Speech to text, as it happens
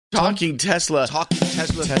Talking Tesla.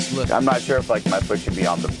 I'm not sure if my foot should be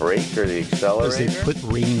on the brake or the accelerator. They put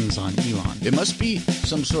reins on Elon. It must be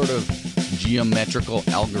some sort of geometrical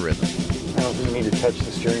algorithm. I don't think you need to touch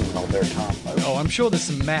the steering wheel there, Tom. Oh, I'm sure there's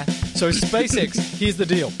some math. So SpaceX, here's the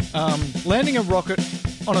deal. Landing a rocket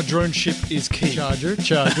on a drone ship is key. Charger.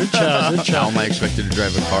 How am I expected to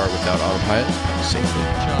drive a car without autopilot? Safely.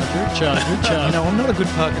 Charger. You know, I'm not a good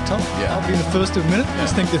parker, Tom. Yeah. I'll be the first to admit it. I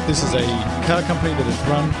just think that this is a car company that is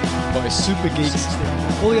run by super geeks.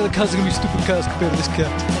 All the other cars are going to be stupid cars compared to this car.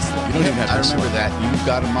 You don't even have to remember that. You've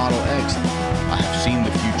got a Model X. I have seen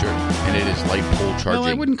the future, and it is light pole charging. No,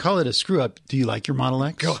 I wouldn't call it a screw-up. Do you like your Model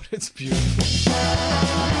X? God, it's beautiful.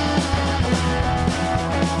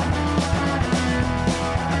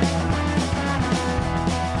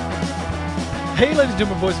 Hey, ladies and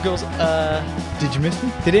gentlemen, boys and girls. Did you miss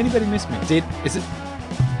me? Did anybody miss me? Did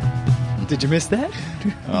you miss that?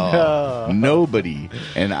 Nobody.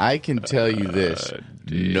 And I can tell you this.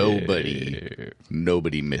 Nobody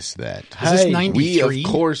missed that. Is this 93? We,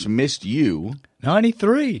 of course, missed you.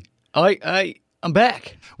 93. I'm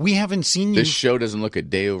back. We haven't seen you. This show doesn't look a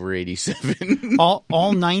day over 87. all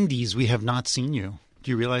 90s, we have not seen you. Do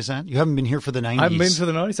you realize that? You haven't been here for the 90s. I haven't been for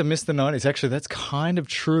the 90s. I missed the 90s. Actually, that's kind of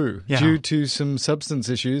true. Yeah. Due to some substance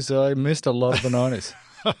issues, I missed a lot of the 90s.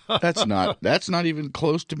 That's not even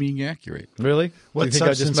close to being accurate. Really? What Do you think I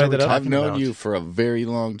just substance are made we that up? I've known about? you for a very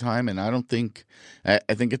long time, and I think at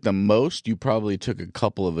the most you probably took a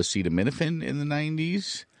couple of acetaminophen in the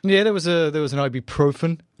 90s. Yeah, there was an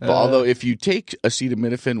ibuprofen. Although if you take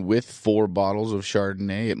acetaminophen with 4 bottles of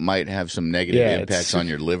Chardonnay, it might have some negative impacts on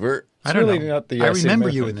your liver. I don't really know. not the I remember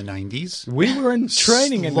acetaminophen. you in the 90s. We were in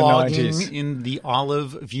training in the Slogging 90s. in the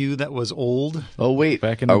olive view that was old. Oh, wait.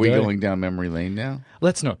 Back in the Are we day. going down memory lane now?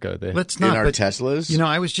 Let's not go there. Let's not. In our but, Teslas? You know,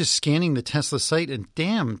 I was just scanning the Tesla site, and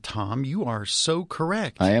damn, Tom, you are so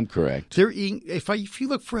correct. I am correct. If you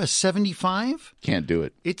look for a 75, Can't do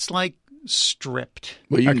it. it's like stripped.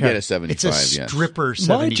 Well, you can Okay. get a 75, It's a yes. stripper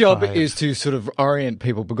 75. My job is to sort of orient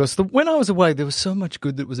people because when I was away, there was so much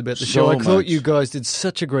good that was about the show. So I thought much. you guys did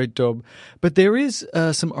such a great job, but there is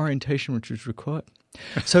some orientation which is required.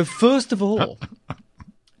 So first of all,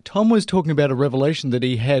 Tom was talking about a revelation that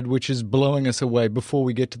he had which is blowing us away before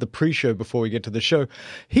we get to the pre-show, before we get to the show.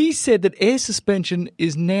 He said that air suspension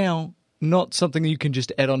is now not something that you can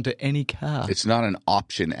just add on to any car. It's not an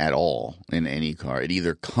option at all in any car. It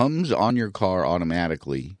either comes on your car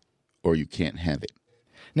automatically or you can't have it.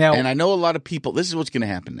 Now, And I know a lot of people, this is what's going to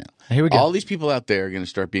happen now. Here we go. All these people out there are going to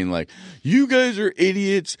start being like, you guys are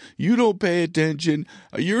idiots. You don't pay attention.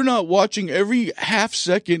 You're not watching every half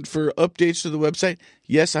second for updates to the website.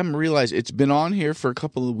 Yes, I'm realize it's been on here for a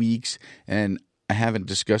couple of weeks and I haven't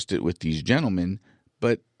discussed it with these gentlemen,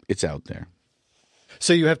 but it's out there.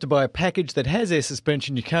 so you have to buy a package that has air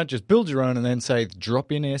suspension. You can't just build your own and then say,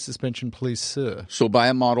 drop in air suspension, please, sir. So buy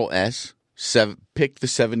a Model S, pick the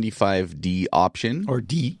 75D option. Or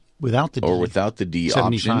D, without the D. Or without the D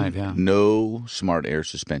 75, option, yeah. no smart air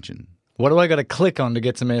suspension. What do I got to click on to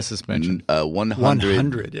get some air suspension? 100.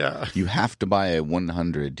 100, yeah. You have to buy a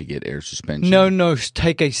 100 to get air suspension. No,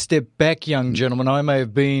 take a step back, young gentleman. I may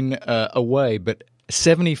have been away, but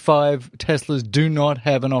 75 Teslas do not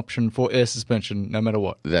have an option for air suspension, no matter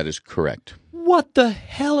what. That is correct. What the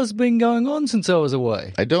hell has been going on since I was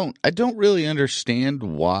away? I don't really understand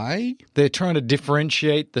why. They're trying to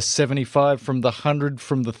differentiate the 75 from the 100,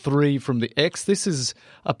 from the 3, from the X. This is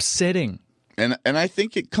upsetting. And I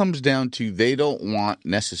think it comes down to they don't want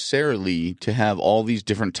necessarily to have all these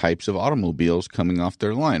different types of automobiles coming off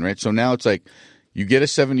their line, right? So now it's like you get a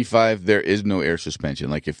 75, there is no air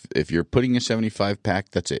suspension. Like if you're putting a 75 pack,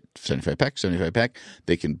 that's it. 75 pack.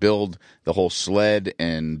 They can build the whole sled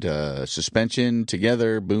and suspension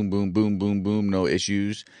together. Boom, boom, boom, boom, boom. No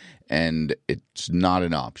issues. And it's not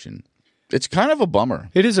an option. It's kind of a bummer.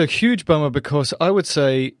 It is a huge bummer because I would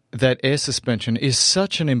say that air suspension is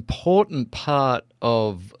such an important part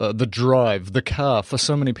of the drive, the car, for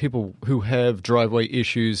so many people who have driveway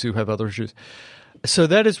issues, who have other issues. So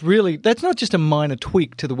that's not just a minor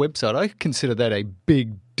tweak to the website. I consider that a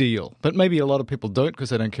big deal. But maybe a lot of people don't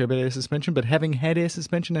because they don't care about air suspension. But having had air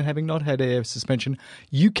suspension and having not had air suspension,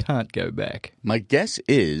 you can't go back. My guess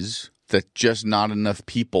is that just not enough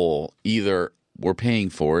people either were paying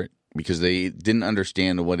for it because they didn't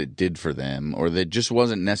understand what it did for them or that it just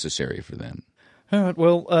wasn't necessary for them. All right,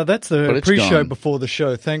 well, that's the But it's pre-show gone. before the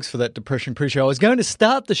show. Thanks for that depression pre-show. I was going to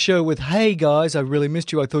start the show with, hey, guys, I really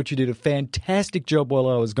missed you. I thought you did a fantastic job while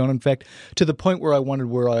I was gone. In fact, to the point where I wondered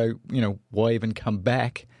why even come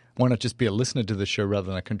back? Why not just be a listener to the show rather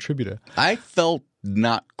than a contributor? I felt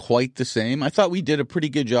not quite the same. I thought we did a pretty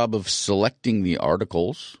good job of selecting the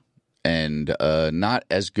articles and not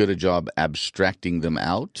as good a job abstracting them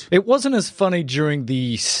out. It wasn't as funny during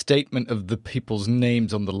the statement of the people's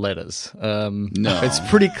names on the letters. No. It's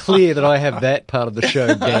pretty clear that I have that part of the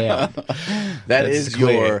show down. That is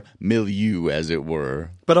your milieu, as it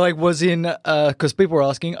were. But I was in, because people were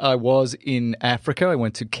asking, I was in Africa. I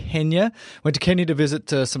went to Kenya. Went to Kenya to visit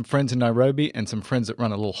some friends in Nairobi and some friends that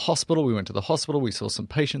run a little hospital. We went to the hospital. We saw some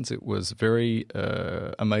patients. It was very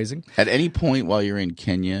amazing. At any point while you're in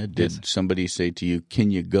Kenya, did somebody say to you,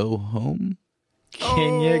 "Can you go home?"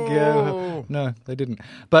 Can you go? No, they didn't.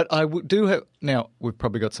 But I do have. Now, we've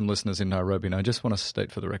probably got some listeners in Nairobi, and I just want to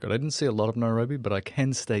state for the record, I didn't see a lot of Nairobi, but I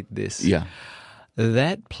can state this. Yeah.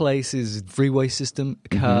 That place's freeway system,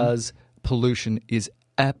 cars, pollution is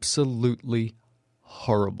absolutely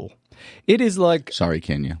horrible. It is like Sorry,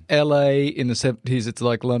 Kenya. LA in the 70s. It's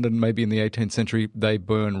like London maybe in the 18th century. They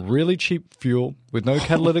burn really cheap fuel with no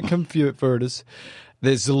catalytic converters.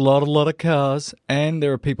 There's a lot of cars, and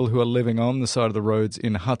there are people who are living on the side of the roads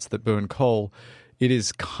in huts that burn coal. It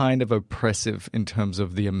is kind of oppressive in terms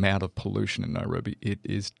of the amount of pollution in Nairobi. It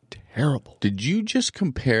is terrible. Did you just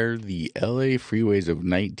compare the LA freeways of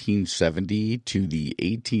 1970 to the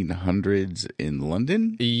 1800s in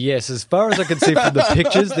London? Yes, as far as I can see from the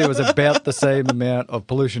pictures, there was about the same amount of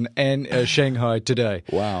pollution and Shanghai today.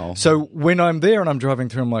 Wow. So when I'm there and I'm driving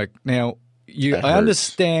through, I'm like, now, I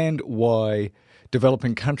understand why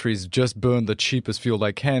developing countries just burn the cheapest fuel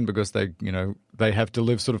they can because they have to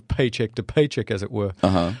live sort of paycheck to paycheck, as it were.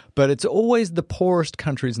 But it's always the poorest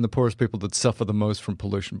countries and the poorest people that suffer the most from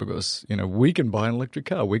pollution because, we can buy an electric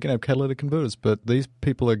car, we can have catalytic converters, but these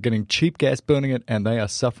people are getting cheap gas burning it and they are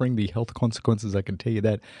suffering the health consequences, I can tell you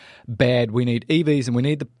that. Bad. We need EVs and we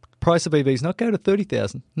need the price of EVs not go to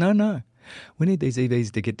 30,000. No. We need these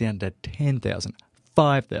EVs to get down to 10,000,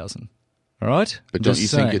 5,000. All right? But don't you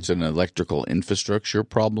think it's an electrical infrastructure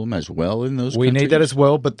problem as well in those countries? We need that as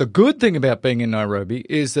well. But the good thing about being in Nairobi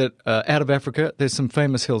is that out of Africa, there's some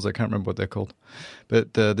famous hills. I can't remember what they're called.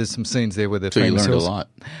 But there's some scenes there where they're famous hills. So you learned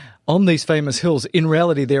a lot. On these famous hills, in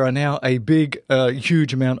reality, there are now a big,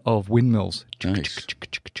 huge amount of windmills. Nice.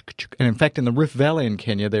 And in fact, in the Rift Valley in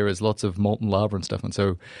Kenya, there is lots of molten lava and stuff. And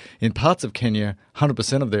so in parts of Kenya,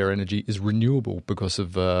 100% of their energy is renewable because of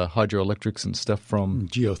hydroelectrics and stuff from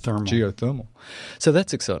geothermal. So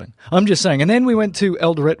that's exciting. I'm just saying. And then we went to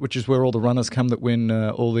Eldoret, which is where all the runners come that win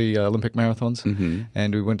all the Olympic marathons.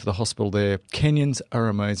 And we went to the hospital there. Kenyans are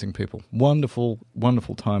amazing people. Wonderful,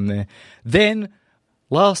 wonderful time there. Then,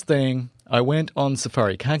 last thing, I went on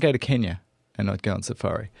safari. Can't go to Kenya and not go on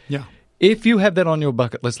safari. Yeah. If you have that on your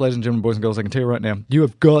bucket list, ladies and gentlemen, boys and girls, I can tell you right now, you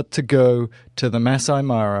have got to go to the Masai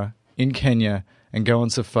Mara in Kenya and go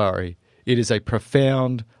on safari. It is a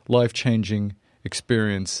profound, life-changing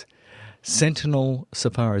experience. Sentinel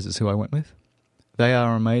Safaris is who I went with. They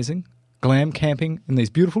are amazing. Glam camping in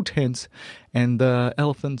these beautiful tents, and the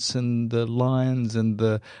elephants and the lions and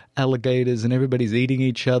the alligators, and everybody's eating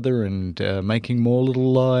each other and making more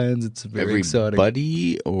little lions. It's very exciting.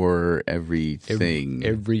 Everybody or everything?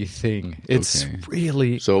 Everything. It's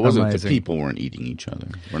really So it wasn't amazing. the people weren't eating each other.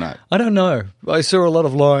 We're not. I don't know. I saw a lot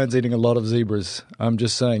of lions eating a lot of zebras. I'm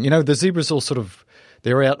just saying. The zebras all sort of,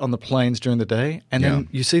 they're out on the plains during the day, and then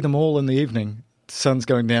you see them all in the evening. Sun's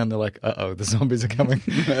going down, they're like, uh-oh, the zombies are coming.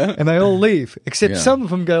 And they all leave, except some of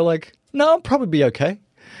them go like, no, I'll probably be okay.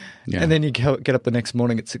 Yeah. And then you get up the next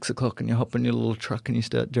morning at 6 o'clock and you hop in your little truck and you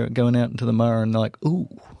start going out into the Mara and like, ooh,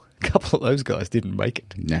 a couple of those guys didn't make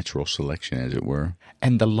it. Natural selection, as it were.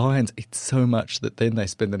 And the lions eat so much that then they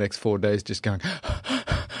spend the next 4 days just going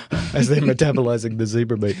as they're metabolizing the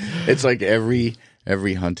zebra meat. It's like every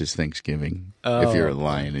hunt is Thanksgiving if you're a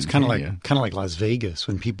lion. It's kind of like Las Vegas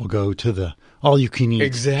when people go to the all-you-can-eat,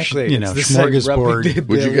 exactly. Smorgasbord.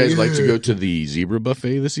 Would you guys like to go to the zebra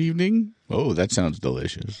buffet this evening? Oh, that sounds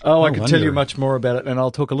delicious. Oh, I could tell you much more about it, and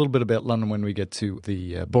I'll talk a little bit about London when we get to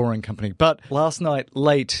the Boring Company. But last night,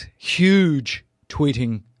 late, huge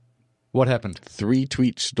tweeting. What happened?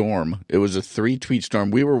 3-tweet storm. It was a 3-tweet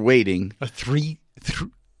storm. We were waiting. Can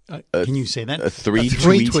you say that? A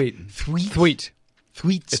 3-tweet. Tweet.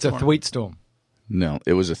 It's a tweet storm. No,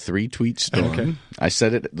 it was a 3-tweet storm. Okay. I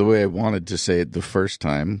said it the way I wanted to say it the first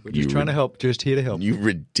time. We're just trying to help. Just here to help. You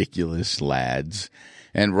ridiculous lads.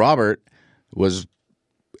 And Robert was,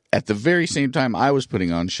 at the very same time I was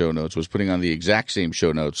putting on show notes, was putting on the exact same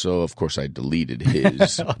show notes. So, of course, I deleted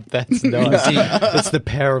his. Oh, that's nice. That's the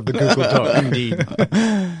power of the Google Doc, indeed.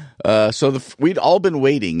 So we'd all been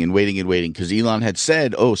waiting because Elon had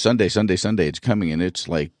said, oh, Sunday, it's coming. And it's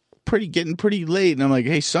like getting pretty late. And I'm like,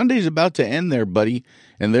 hey, Sunday's about to end there, buddy.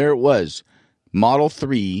 And there it was. Model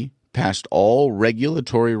 3 passed all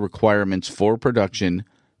regulatory requirements for production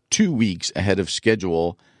 2 weeks ahead of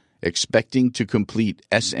schedule, expecting to complete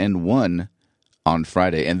SN1 on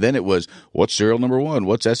Friday. And then it was, what's serial number 1?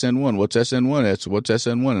 What's SN1? What's SN1? What's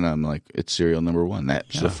SN1? And I'm like, it's serial number 1.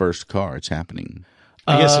 That's the first car. It's happening.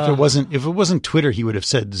 I guess if it wasn't Twitter, he would have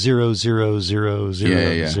said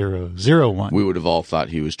 0000001. We would have all thought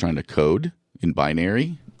he was trying to code in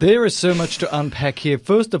binary. There is so much to unpack here.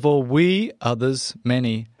 First of all, we, others,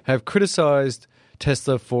 many, have criticized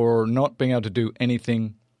Tesla for not being able to do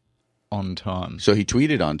anything on time. So he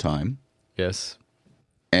tweeted on time. Yes.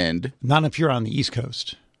 And not if you're on the East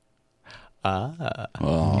Coast.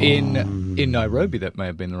 In Nairobi, that may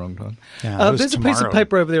have been the wrong time. Yeah, there's a piece of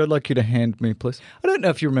paper over there I'd like you to hand me, please. I don't know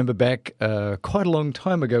if you remember back quite a long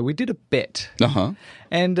time ago, we did a bet. Uh-huh.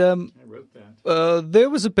 And there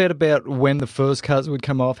was a bet about when the first cars would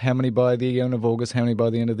come off, how many by the end of August, how many by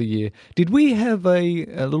the end of the year. Did we have a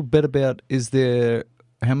little bet about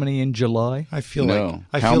how many in July? I feel no.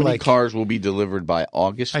 like how many cars will be delivered by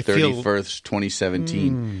August 31st,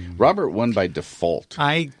 2017? Robert won by default.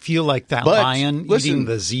 I feel like that lion eating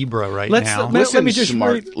the zebra now. Let me just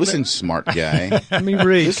read. Listen, smart guy. Let me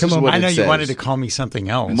read. Come on. I know you wanted to call me something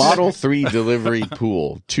else. Model 3 delivery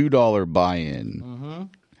pool, $2 buy-in. Mm-hmm.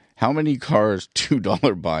 How many cars,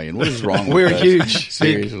 $2 buy-in? What is wrong with We're us? huge.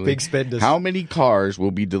 Seriously. Big spenders. How many cars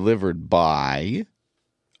will be delivered by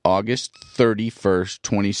August 31st,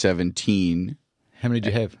 2017? How many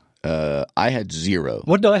did you have? I had 0.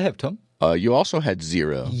 What did I have, Tom? You also had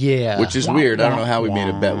 0. Yeah. Which is weird. I don't know how we made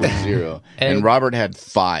a bet with 0. And Robert had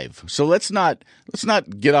 5. So let's not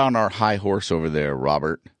get on our high horse over there,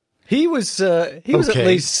 Robert. He was at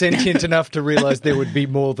least sentient enough to realize there would be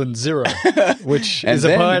more than 0, which is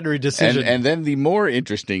a binary decision. And then the more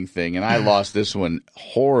interesting thing, and I lost this one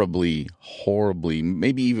horribly,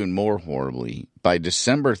 maybe even more horribly. By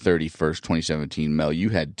December 31st, 2017, Mel, you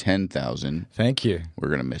had 10,000. Thank you. We're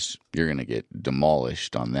going to miss. You're going to get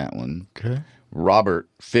demolished on that one. Okay. Robert,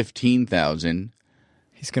 15,000.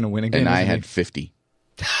 He's going to win again. And I had 50.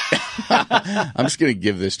 I'm just going to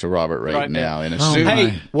give this to Robert right now and assume.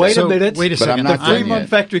 Hey, wait a minute. Wait a second. I'm not the Fremont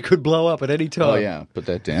factory could blow up at any time. Oh, yeah. Put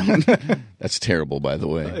that down. That's terrible, by the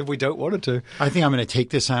way. If we don't want it to. I think I'm going to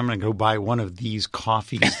take this and I'm going to go buy one of these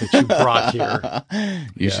coffees that you brought here.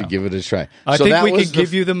 You should give it a try. I think we can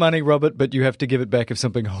give you the money, Robert, but you have to give it back if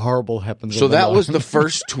something horrible happens. So that was the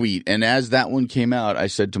first tweet. And as that one came out, I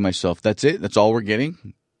said to myself, that's it? That's all we're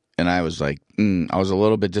getting? And I was like, I was a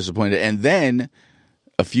little bit disappointed. And then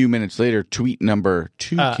a few minutes later, tweet number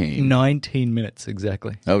 2 came. 19 minutes,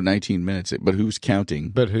 exactly. Oh, 19 minutes. But who's counting?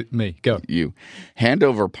 But me. Go. You.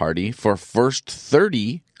 Handover party for first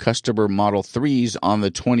 30 customer Model 3s on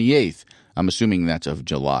the 28th. I'm assuming that's of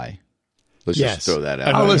July. Let's just throw that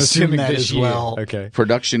out. I'll assume that as well. Okay.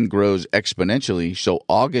 Production grows exponentially, so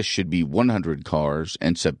August should be 100 cars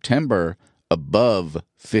and September above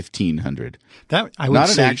 1,500. That I would Not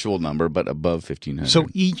say, an actual number, but above 1,500. So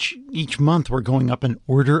each month we're going up an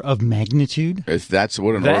order of magnitude? If that's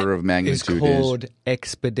what an order of magnitude is called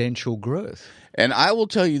exponential growth. And I will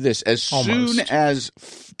tell you this, as soon as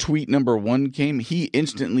tweet number 1 came, he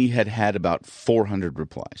instantly had about 400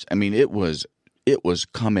 replies. I mean, it was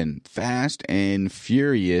coming fast and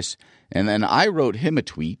furious. And then I wrote him a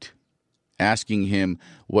tweet asking him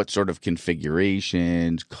what sort of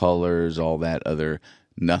configurations, colors, all that other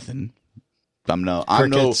nothing. I'm no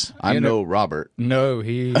Robert. No,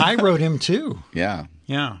 I wrote him too. Yeah.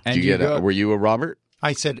 Yeah. And were you a Robert?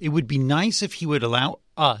 I said it would be nice if he would allow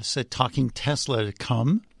us at Talking Tesla to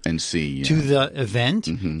come and see to the event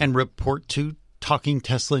and report to Talking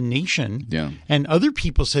Tesla Nation. Yeah. And other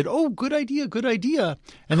people said, "Oh, good idea, good idea."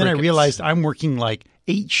 And then I realized I'm working like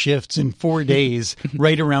 8 shifts in 4 days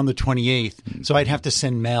right around the 28th. So I'd have to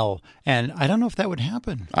send Mel. And I don't know if that would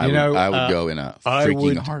happen. I would go in a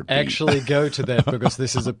freaking heartbeat. Actually go to that because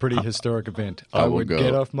this is a pretty historic event. I would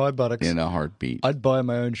get off my buttocks. In a heartbeat. I'd buy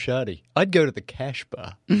my own shardy. I'd go to the cash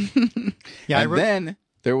bar. Then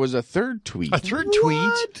there was a third tweet. A third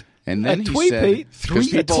tweet? And then he said,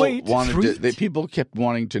 because people kept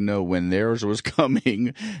wanting to know when theirs was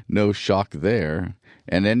coming. No shock there.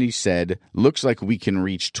 And then he said, looks like we can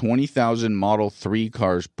reach 20,000 Model 3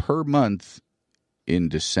 cars per month in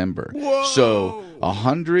December. Whoa! So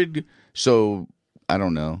 100, I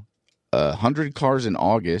don't know, 100 cars in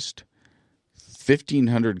August,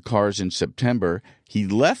 1,500 cars in September. He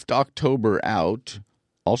left October out,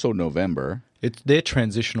 also November. It's their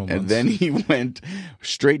transitional months. And then he went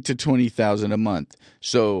straight to 20,000 a month.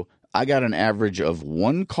 So I got an average of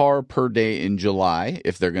 1 car per day in July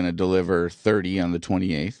if they're going to deliver 30 on the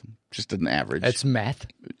 28th. just an average. That's math.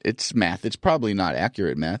 It's math. It's probably not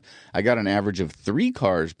accurate math. I got an average of 3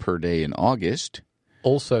 cars per day in August.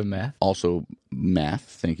 Also math. Also math.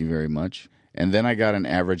 Thank you very much. And then I got an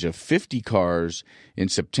average of 50 cars in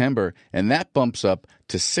September, and that bumps up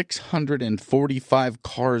to 645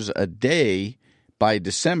 cars a day by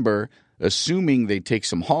December, assuming they take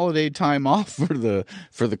some holiday time off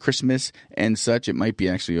for the Christmas and such. It might be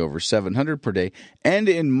actually over 700 per day. And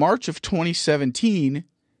in March of 2017,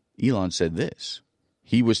 Elon said this.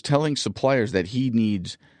 He was telling suppliers that he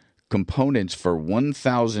needs components for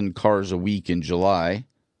 1,000 cars a week in July.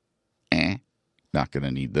 Not going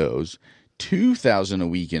to need those. 2,000 a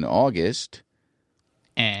week in August.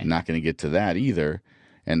 Not going to get to that either.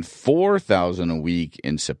 And 4,000 a week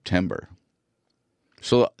in September.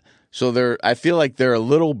 So they're. I feel like they're a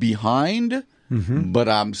little behind, but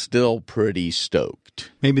I'm still pretty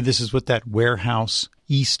stoked. Maybe this is what that warehouse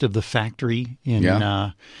east of the factory in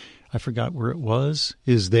I forgot where it was,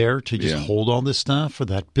 is there to just hold all this stuff for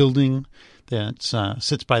that building that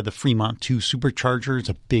sits by the Fremont 2 supercharger. It's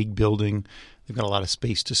a big building. They've got a lot of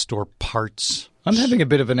space to store parts. I'm having a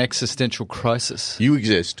bit of an existential crisis. You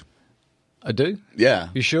exist. I do? Yeah.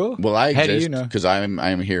 You sure? Well, I exist. How do you know? Because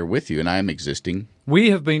I'm here with you, and I'm existing.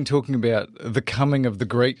 We have been talking about the coming of the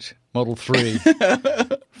great Model 3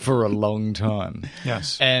 for a long time.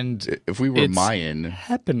 Yes. And if we were it's Mayan,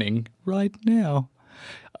 happening right now.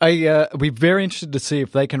 I'd be very interested to see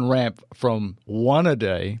if they can ramp from 1 a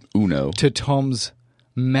day to Tom's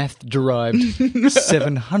math-derived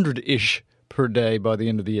 700-ish per day by the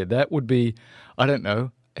end of the year. That would be, I don't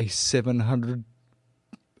know, a 700.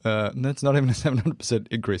 That's not even a 700%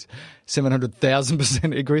 increase.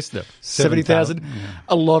 700,000% increase. No, 70,000.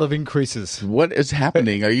 A lot of increases. what is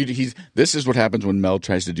happening? This is what happens when Mel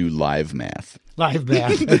tries to do live math. Live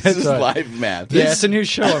math. This is right. live math. Yeah, it's a new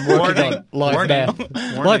show I'm working on. Live math.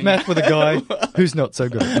 Live math with a guy who's not so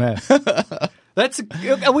good at math. Are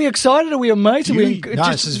we excited? Are we amazed?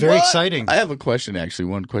 This is very exciting. I have a question, actually.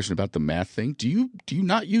 One question about the math thing. Do you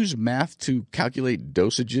not use math to calculate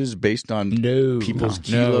dosages based on people's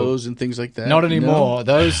kilos and things like that? Not anymore. No?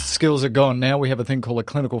 Those skills are gone. Now we have a thing called a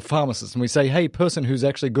clinical pharmacist, and we say, hey, person who's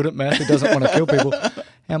actually good at math who doesn't want to kill people,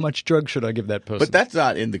 how much drug should I give that person? But that's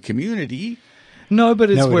not in the community. No, but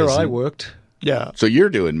it's where I worked. Yeah. So you're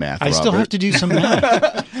doing math, I still have to do some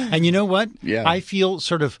math. And you know what? Yeah. I feel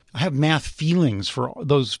I have math feelings for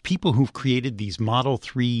those people who've created these Model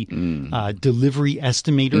 3 delivery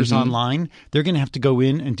estimators online. They're going to have to go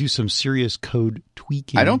in and do some serious code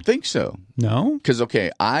tweaking. I don't think so. No? Because,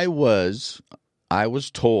 I was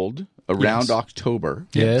told around October.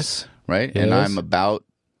 Yes. Right? Yes. And I'm about,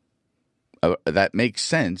 that makes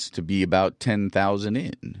sense to be about 10,000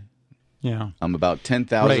 in. Yeah. I'm about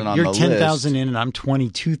 10,000 on You're the list. You're 10,000 in and I'm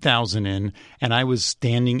 22,000 in, and I was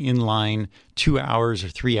standing in line 2 hours or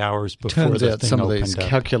 3 hours before Turns the out thing some of opened these up.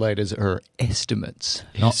 calculators are estimates,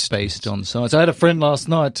 not based on science. I had a friend last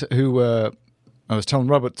night who I was telling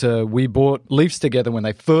Robert we bought Leafs together when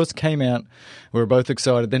they first came out. We were both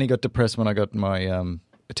excited. Then he got depressed when I got my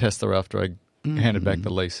Tesla after I handed back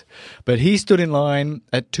the lease. But he stood in line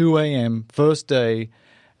at 2 a.m. first day.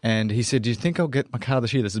 And he said, do you think I'll get my car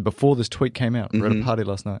this year? This is before this tweet came out. We were at a party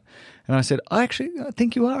last night. And I said, I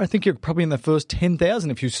think you are. I think you're probably in the first 10,000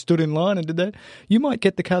 if you stood in line and did that. You might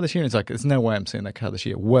get the car this year. And it's like, there's no way I'm seeing that car this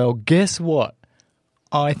year. Well, guess what?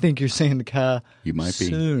 I think you're seeing the car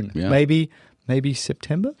soon. Yeah. Maybe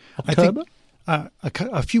September, October? I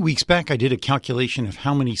think, a few weeks back, I did a calculation of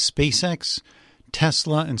how many SpaceX,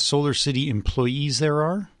 Tesla, and Solar City employees there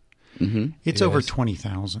are. It's over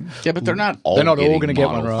 20,000. Yeah, but they're not all going to get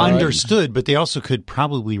one right. Understood, but they also could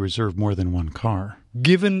probably reserve more than one car.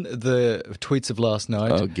 Given the tweets of last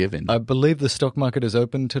night, I believe the stock market is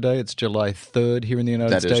open today. It's July 3rd here in the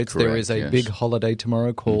United States. There is a big holiday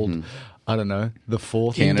tomorrow called, I don't know, the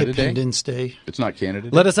 4th. Independence Day. It's not Canada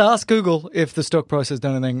Day. Let us ask Google if the stock price has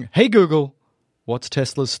done anything. Hey, Google, what's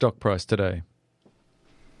Tesla's stock price today?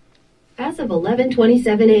 As of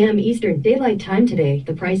 11:27 a.m. Eastern Daylight Time today,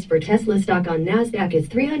 the price for Tesla stock on NASDAQ is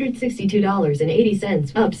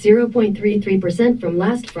 $362.80, up 0.33% from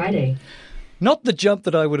last Friday. Not the jump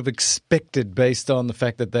that I would have expected based on the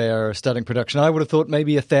fact that they are starting production. I would have thought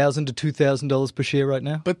maybe $1,000 to $2,000 per share right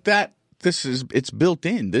now. But it's built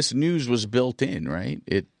in. This news was built in, right?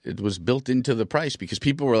 It was built into the price because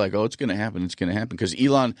people were like, oh, it's going to happen. It's going to happen. Because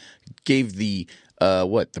Elon gave the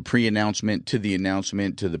pre-announcement to the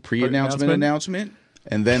announcement to the pre-announcement announcement,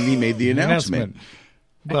 and then he made the announcement.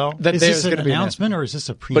 Well, that is there's this an gonna be an announcement or is this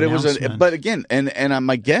a But it pre-announcement? was but again, and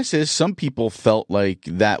my guess is some people felt like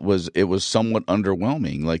it was somewhat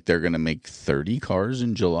underwhelming. Like they're going to make 30 cars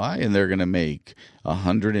in July and they're going to make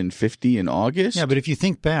 150 in August. Yeah, but if you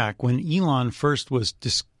think back when Elon first was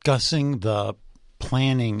discussing the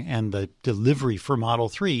planning and the delivery for Model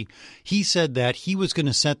 3, he said that he was going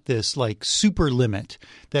to set this like super limit,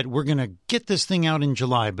 that we're going to get this thing out in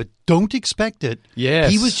July, but don't expect it.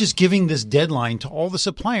 Yes. He was just giving this deadline to all the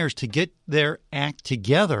suppliers to get their act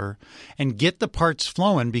together and get the parts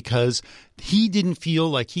flowing because he didn't feel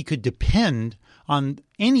like he could depend on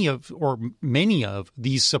any of or many of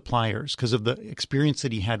these suppliers because of the experience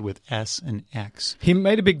that he had with S and X. He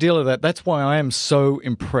made a big deal of that. That's why I am so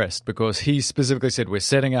impressed, because he specifically said we're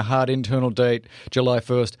setting a hard internal date, July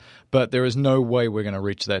 1st, but there is no way we're going to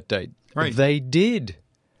reach that date. Right. They did.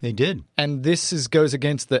 They did. And this goes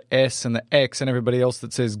against the S and the X and everybody else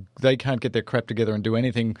that says they can't get their crap together and do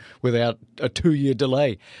anything without a 2-year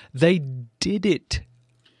delay. They did it.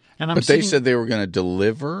 And they said they were going to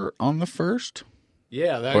deliver on the 1st?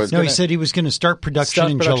 Yeah. No, he said he was going to start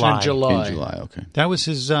production in July. In July, okay. That was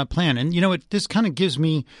his plan. And, you know, this kind of gives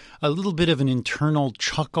me a little bit of an internal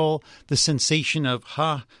chuckle, the sensation of,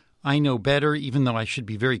 I know better, even though I should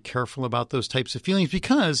be very careful about those types of feelings,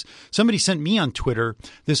 because somebody sent me on Twitter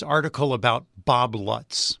this article about Bob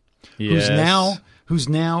Lutz, who's now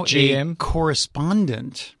GM. a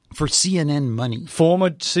correspondent for CNN Money. Former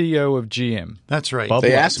CEO of GM. That's right. Bob They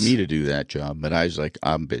Lutz. asked me to do that job, but I was like,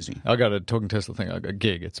 I'm busy. I got a Talking Tesla thing. I got a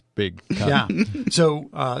gig. It's big. Yeah. So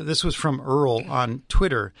this was from Earl on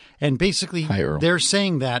Twitter. And basically, Hi, Earl. they're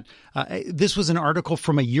saying that this was an article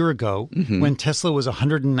from a year ago when Tesla was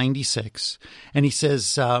 196. And he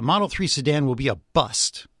says Model 3 sedan will be a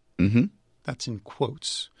bust. Mm-hmm. That's in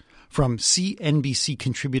quotes. From CNBC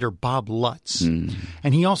contributor Bob Lutz. And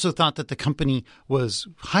he also thought that the company was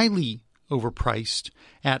highly overpriced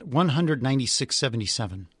at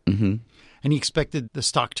 $196.77. Mm-hmm. And he expected the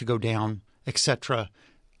stock to go down, etc.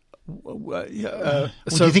 Do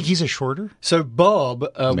you think he's a shorter? So Bob,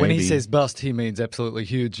 when he Maybe. says bust, he means absolutely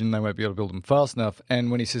huge and they won't be able to build them fast enough.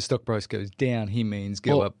 And when he says stock price goes down, he means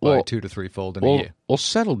go up by 2 to 3-fold in a year. Well,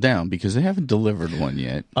 settle down because they haven't delivered one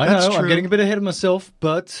yet. I That's know, I'm true. getting a bit ahead of myself,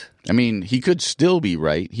 but I mean, he could still be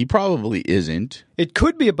right. He probably isn't. it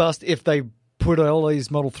could be a bust if they put all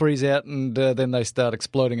these Model 3s out and then they start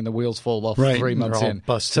exploding and the wheels fall off Right, 3 and they're months all in.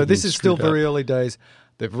 busted So this and is still screwed up. very early days.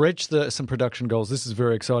 They've reached some production goals. This is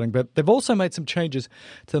very exciting. But they've also made some changes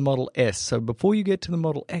to the Model S. So before you get to the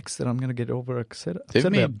Model X that I'm going to get over upset They've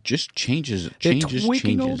about, made just changes. they're Changes.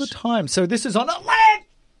 tweaking all the time. So this is on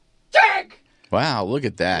Atlantic! Wow, look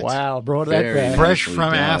at that. Wow, brought that Very back. Fresh nicely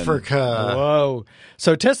from done. Africa. Whoa.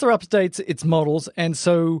 So Tesla updates its models, and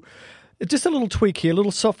so just a little tweak here,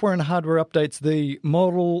 little software and hardware updates. The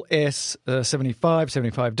Model S 75,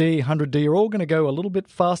 75D, 100D are all going to go a little bit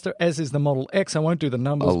faster, as is the Model X. I won't do the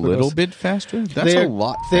numbers. A little because bit faster? That's a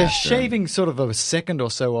lot faster. They're shaving sort of a second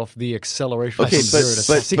or so off the acceleration Okay, from 0 to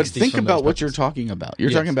 60. but think from about those what you're buttons. talking about.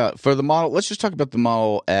 You're Yes. talking about for the model. Let's just talk about the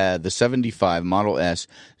model, the 75 Model S,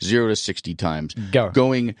 0 to 60 times,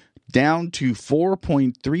 going down to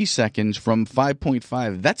 4.3 seconds from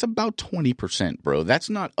 5.5. That's about 20%, bro. That's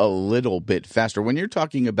not a little bit faster. When you're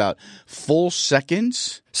talking about full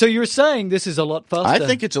seconds, So you're saying this is a lot faster? I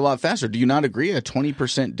think it's a lot faster. Do you not agree? A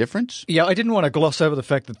 20% difference? Yeah, I didn't want to gloss over the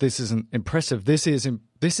fact that this isn't impressive. This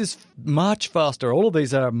is much faster. All of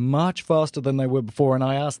these are much faster than they were before. And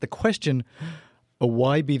I asked the question,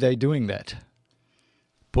 why be they doing that?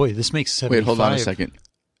 Boy, this makes 75. Wait, hold on a second.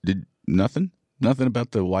 Did nothing? Nothing about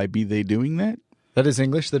the why be they doing that? That is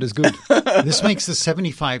English. That is good. This makes the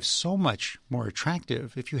 75 so much more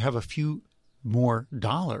attractive if you have a few more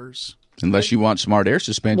dollars. Unless you want smart air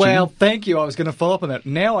suspension. Well, thank you. I was going to follow up on that.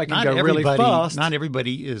 Now I can go really fast. Not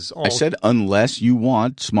everybody is all. I said unless you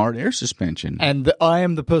want smart air suspension. And I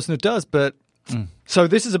am the person who does, but... So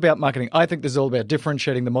this is about marketing. I think this is all about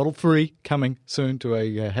differentiating the Model 3 coming soon to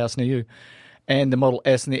a house near you, and the Model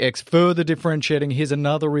S and the X further differentiating. Here's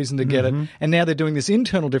another reason to get it. And now they're doing this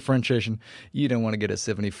internal differentiation. You don't want to get a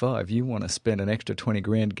 75. You want to spend an extra 20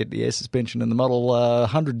 grand to get the air suspension in the Model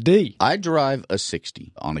 100D. I drive a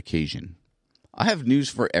 60 on occasion. I have news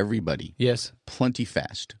for everybody. Yes. Plenty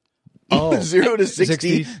fast. Oh, 0 to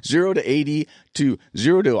 60, 60. 0 to 80, to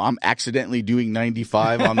 0 to I'm accidentally doing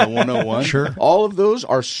 95 on the 101. Sure. All of those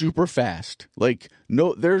are super fast. Like,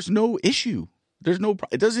 no, there's no issue.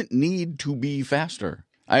 It doesn't need to be faster.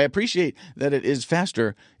 I appreciate that it is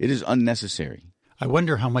faster. It is unnecessary. I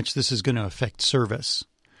wonder how much this is going to affect service.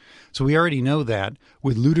 So we already know that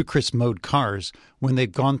with ludicrous mode cars, when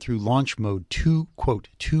they've gone through launch mode too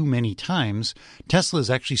many times, Tesla is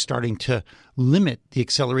actually starting to limit the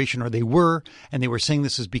acceleration, or they were saying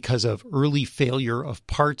this is because of early failure of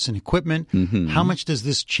parts and equipment. Mm-hmm. How much does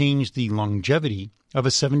this change the longevity of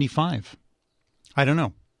a 75? I don't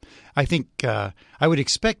know. I think I would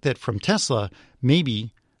expect that from Tesla,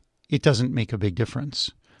 maybe it doesn't make a big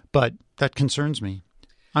difference, but that concerns me.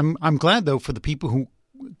 I'm glad, though, for the people who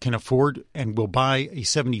can afford and will buy a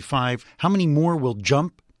 75. How many more will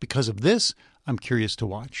jump because of this? I'm curious to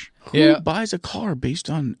watch. Who buys a car based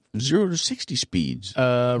on 0 to 60 speeds?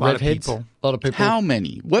 A lot of people. A lot of people. How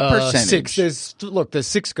many? What percentage? 6. There's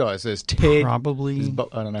 6 guys. There's Ted. Probably.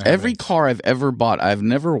 I don't know. Every car I've ever bought, I've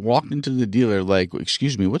never walked into the dealer like,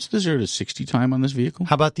 excuse me, what's the 0 to 60 time on this vehicle?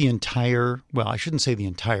 How about the entire, well, I shouldn't say the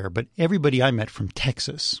entire, but everybody I met from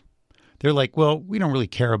Texas, they're like, well, we don't really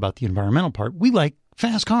care about the environmental part. We like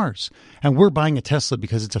fast cars. And we're buying a Tesla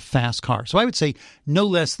because it's a fast car. So I would say no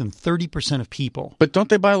less than 30% of people. But don't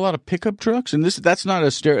they buy a lot of pickup trucks? And that's not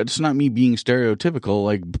it's not me being stereotypical.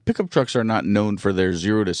 Like, pickup trucks are not known for their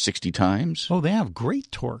 0 to 60 times. Oh, they have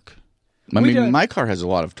great torque. I mean, my car has a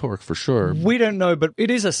lot of torque for sure. We don't know, but it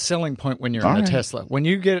is a selling point when you're in a Tesla. When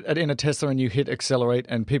you get in a Tesla and you hit accelerate,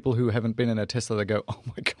 and people who haven't been in a Tesla, they go, oh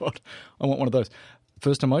my God, I want one of those.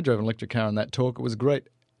 First time I drove an electric car and that torque, it was great.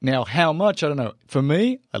 Now, how much? I don't know. For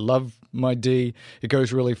me, I love my D. It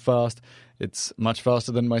goes really fast. It's much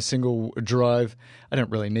faster than my single drive. I don't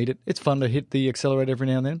really need it. It's fun to hit the accelerator every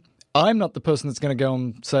now and then. I'm not the person that's going to go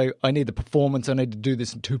and say, I need the performance. I need to do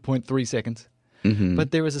this in 2.3 seconds. Mm-hmm. But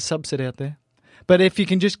there is a subset out there. But if you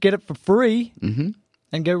can just get it for free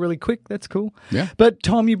and go really quick, that's cool. Yeah. But,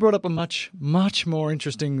 Tom, you brought up a much, much more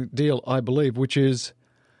interesting deal, I believe, which is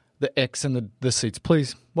the X and the seats.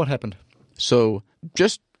 Please, what happened? So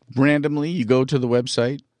just randomly, you go to the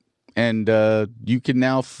website and you can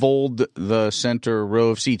now fold the center row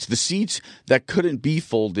of seats. The seats that couldn't be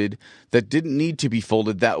folded, that didn't need to be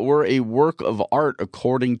folded, that were a work of art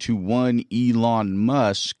according to one Elon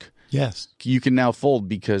Musk. Yes. You can now fold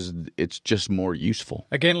because it's just more useful.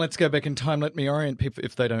 Again, let's go back in time. Let me orient people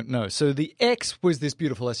if they don't know. So the X was this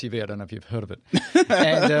beautiful SUV. I don't know if you've heard of it.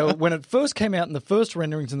 And when it first came out in the first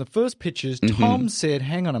renderings and the first pictures, Tom said,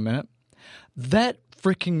 hang on a minute, that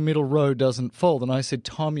freaking middle row doesn't fold. And I said,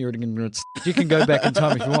 Tom, you're an ignorant you can go back in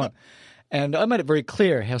time if you want. And I made it very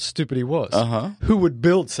clear how stupid he was. Who would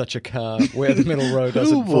build such a car where the middle row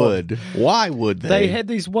doesn't Who would? Why would they? They had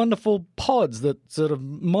these wonderful pods, that sort of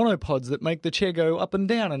monopods that make the chair go up and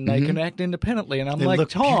down, and they can act independently. And I'm They like, look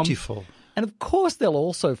Tom, beautiful. and of course they'll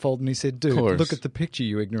also fold. And he said, dude, look at the picture,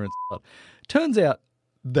 you ignorant slut. Turns out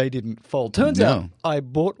they didn't fold. Turns out I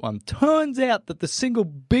bought one. Turns out that the single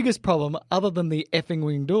biggest problem, other than the effing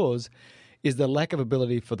wing doors, is the lack of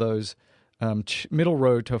ability for those middle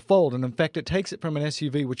row to fold. And in fact, it takes it from an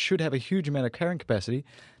SUV, which should have a huge amount of carrying capacity,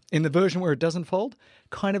 in the version where it doesn't fold,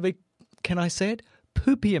 kind of a, can I say it,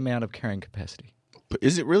 poopy amount of carrying capacity.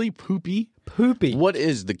 Is it really poopy? Poopy. What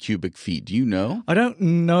is the cubic feet? Do you know? I don't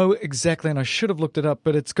know exactly, and I should have looked it up,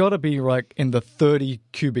 but it's got to be like in the 30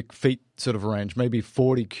 cubic feet sort of range, maybe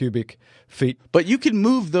 40 cubic feet. But you can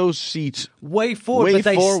move those seats way forward, but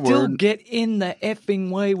they still get in the effing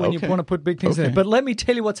way when you want to put big things in there. But let me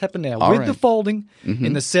tell you what's happened now. With the folding,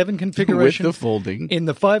 in the 7 configuration, with the folding, in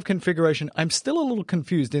the 5 configuration, I'm still a little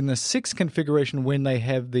confused. In the 6 configuration, when they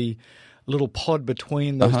have the little pod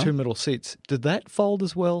between those two middle seats, did that fold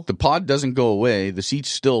as well? The pod doesn't go away. The seats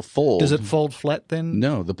still fold. Does it fold flat then?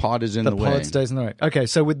 No, the pod is in the way. The pod stays in the way. Okay,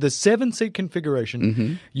 so with the 7-seat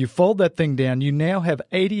configuration, you fold that thing down. You now have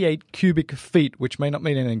 88 cubic feet, which may not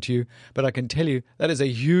mean anything to you, but I can tell you that is a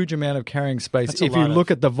huge amount of carrying space. That's if you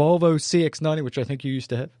look at the Volvo CX90, which I think you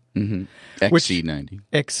used to have. XC90.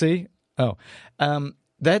 XC? Oh.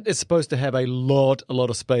 That is supposed to have a lot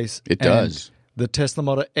of space. It does. The Tesla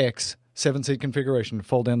Model X 7-seat configuration,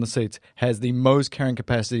 fold down the seats, has the most carrying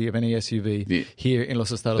capacity of any SUV here in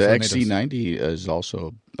Los Estados Unidos. The XC90 is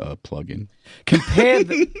also a plug-in. Compare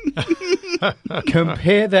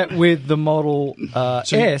that with the Model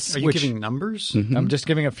S. Are you giving numbers? I'm just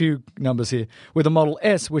giving a few numbers here. With the Model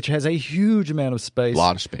S, which has a huge amount of space. A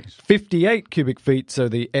lot of space. 58 cubic feet, so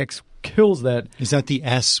the X kills that. Is that the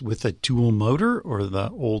S with a dual motor or the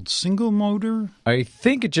old single motor? I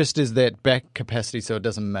think it just is that back capacity, so it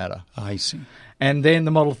doesn't matter. I see. And then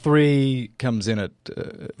the Model 3 comes in at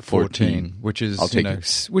 14, which is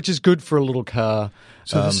which is good for a little car.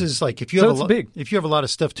 So this is like if you have a lot of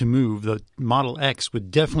stuff to move, the Model X would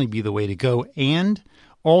definitely be the way to go. And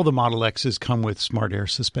all the Model X's come with smart air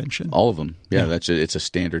suspension. All of them. Yeah, it's a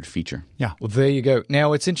standard feature. Yeah. Well, there you go.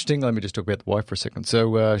 Now, it's interesting. Let me just talk about the wife for a second.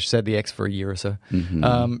 So she's had the X for a year or so.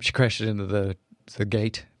 She crashed it into the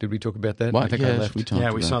gate. Did we talk about that? Well, I think yes, I left. we talked we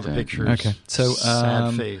about saw the that. pictures. Okay. So,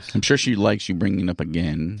 sad face. I'm sure she likes you bringing it up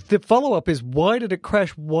again. The follow-up is, why did it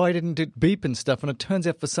crash? Why didn't it beep and stuff? And it turns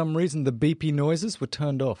out for some reason the beepy noises were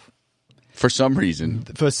turned off. For some reason.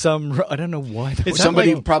 I don't know why.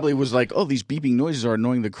 Somebody probably was like, oh, these beeping noises are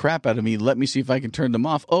annoying the crap out of me. Let me see if I can turn them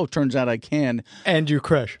off. Oh, turns out I can. And you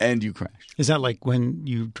crash. Is that like when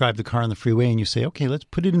you drive the car on the freeway and you say, okay, let's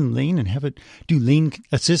put it in lane and have it do lane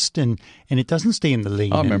assist and it doesn't stay in the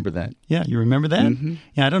lane? I remember that. Yeah, you remember that? Mm-hmm.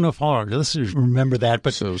 Yeah, I don't know if all our listeners remember that.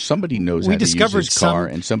 But so somebody knows how to use his car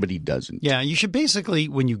and somebody doesn't. Yeah, you should basically,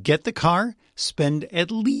 when you get the car, spend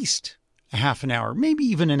at least a half an hour, maybe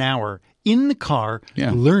even an hour in the car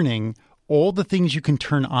learning all the things you can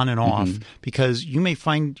turn on and off because you may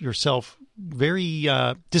find yourself very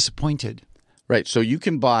disappointed. Right. So you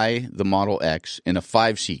can buy the Model X in a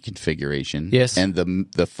 5-seat configuration. Yes. And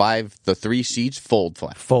the 3 seats fold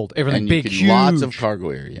flat. Fold. Everything and big, huge. huge. Lots of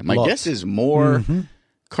cargo area. My guess is more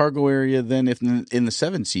cargo area than if in the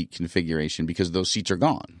 7-seat configuration because those seats are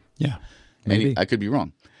gone. Yeah. Maybe. I could be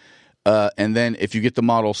wrong. And then if you get the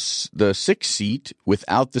the 6-seat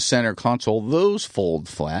without the center console, those fold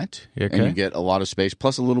flat, and you get a lot of space,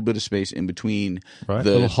 plus a little bit of space in between. Right,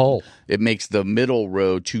 little hole. It makes the middle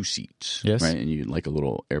row 2 seats, yes, right, and you like a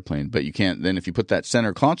little airplane. But you can't. Then if you put that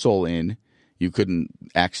center console in, you couldn't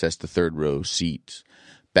access the 3rd row seats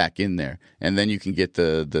back in there, and then you can get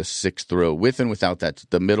the 6th row with and without that,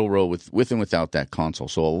 the middle row with and without that console.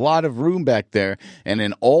 So a lot of room back there, and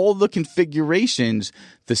in all the configurations,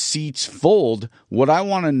 the seats fold. What I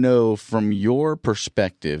want to know from your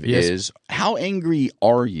perspective is how angry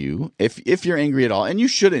are you, if you're angry at all, and you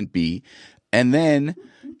shouldn't be, and then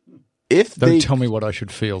Don't tell me what I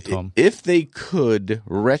should feel, Tom. If they could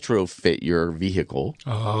retrofit your vehicle.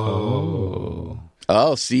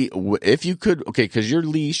 Oh, see, if you could, okay, because your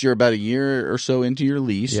lease, you're about a year or so into your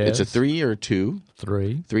lease. Yes. It's a 3 or 2?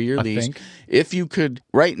 3-year lease. I think. If you could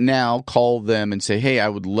right now call them and say, hey, I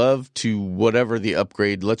would love to whatever the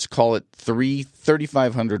upgrade, let's call it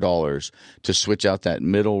 $3,500 to switch out that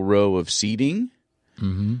middle row of seating.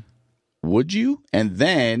 Mm-hmm. Would you? And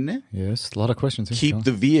then yes, a lot of questions. Keep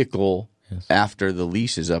the vehicle after the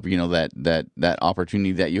lease is up, that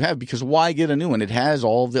opportunity that you have, because why get a new one? It has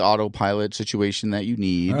all the autopilot situation that you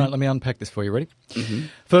need. All right, let me unpack this for you. Ready? Mm-hmm.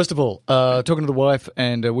 First of all, talking to the wife,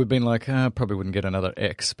 and we've been like, probably wouldn't get another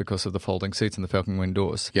X because of the folding seats and the Falcon Wing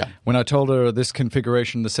doors. Yeah. When I told her this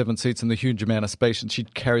configuration, the 7 seats and the huge amount of space, and she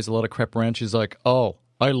carries a lot of crap around, she's like, oh,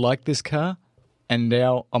 I like this car. And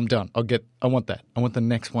now I'm done. I want that. I want the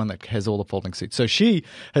next one that has all the folding seats. So she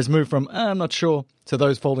has moved from, I'm not sure, to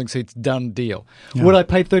those folding seats, done deal. Yeah. Would I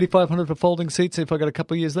pay $3,500 for folding seats if I got a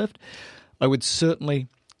couple of years left? I would certainly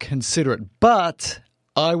consider it. But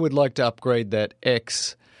I would like to upgrade that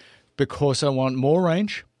X because I want more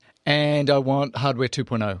range and I want hardware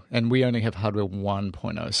 2.0. And we only have hardware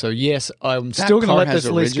 1.0. So yes, I'm still going to let this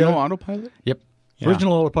lease go. Original autopilot? Yep. Yeah.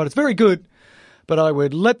 Original autopilot. It's very good. But I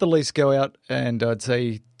would let the lease go out and I'd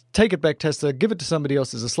say, take it back, Tesla, give it to somebody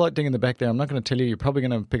else. There's a slight ding in the back there. I'm not going to tell you. You're probably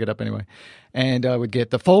going to pick it up anyway. And I would get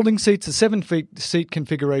the folding seats, a 7-seat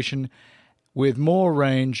configuration with more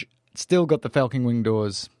range, still got the Falcon Wing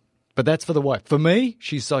doors. But that's for the wife. For me,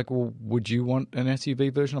 she's like, well, would you want an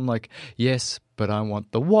SUV version? I'm like, yes, but I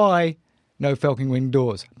want the Y, no Falcon Wing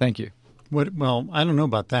doors. Thank you. Well, I don't know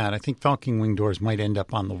about that. I think Falcon Wing doors might end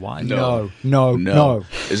up on the Y. No.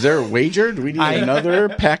 Is there a wager? Do we need another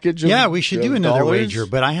package? Yeah, we should do another dollars? wager.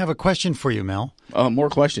 But I have a question for you, Mel. More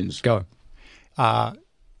questions. Go.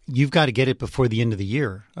 You've got to get it before the end of the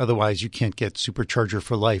year. Otherwise, you can't get Supercharger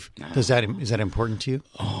for life. Is that important to you?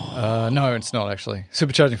 No, it's not actually.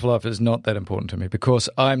 Supercharging for life is not that important to me because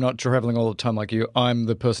I'm not traveling all the time like you. I'm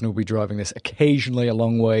the person who will be driving this occasionally a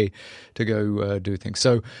long way to go do things.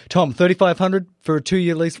 So, Tom, $3,500 for a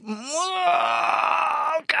 2-year lease. Okay,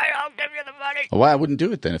 I'll give you the money. Well, I wouldn't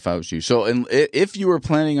do it then if I was you. So, if you were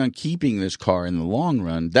planning on keeping this car in the long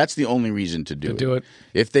run, that's the only reason to do it.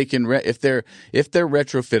 If they can, if they're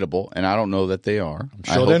retrofittable, and I don't know that they are. I'm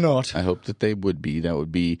sure they're not. I hope that they would be. That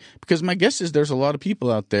would be because my guess is there's a lot of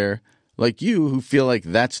people out there like you who feel like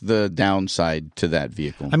that's the downside to that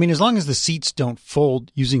vehicle. I mean, as long as the seats don't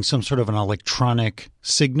fold using some sort of an electronic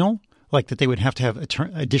signal, like that they would have to have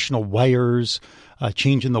additional wires,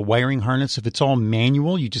 change in the wiring harness. If it's all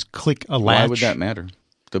manual, you just click a latch. Why would that matter?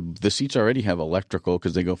 The seats already have electrical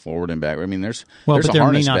because they go forward and back. I mean, there's a there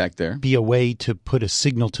harness may not back there. Be a way to put a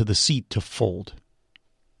signal to the seat to fold.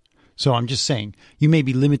 So I'm just saying, you may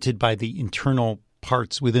be limited by the internal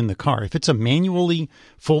parts within the car. If it's a manually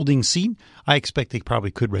folding seat, I expect they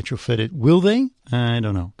probably could retrofit it. Will they? I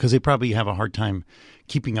don't know, because they probably have a hard time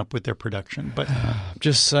keeping up with their production. But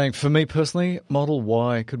just saying, for me personally, Model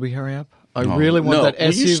Y, could we hurry up? I really want that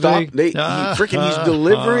Will SUV. you stop? He's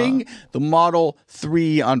delivering the Model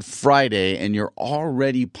 3 on Friday, and you're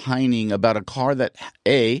already pining about a car that,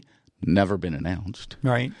 A, never been announced.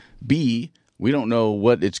 right. B, we don't know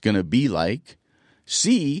what it's going to be like.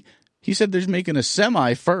 C, he said there's making a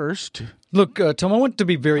semi first. Look, Tom, I want to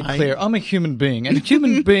be very clear. I'm a human being, and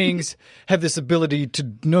human beings have this ability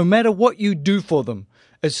to, no matter what you do for them,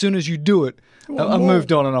 as soon as you do it, I've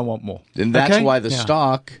moved on and I want more. And that's Okay? why the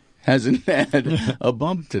stock hasn't had a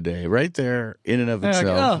bump today, right there in and of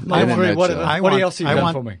itself. Model In a 3, nutshell. what else have you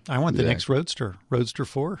done for me? I want the next Roadster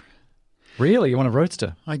 4. Really? You want a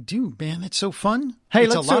Roadster? I do, man. It's so fun. Hey,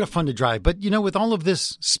 it's a let's lot do- of fun to drive. But, with all of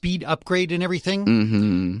this speed upgrade and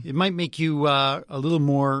everything, it might make you a little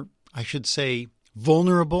more, I should say,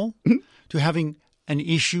 vulnerable to having an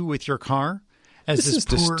issue with your car. As This is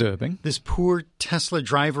disturbing. This poor Tesla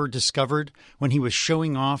driver discovered when he was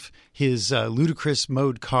showing off his ludicrous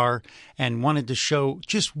mode car and wanted to show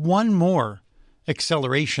just one more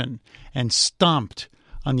acceleration and stomped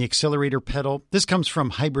on the accelerator pedal. This comes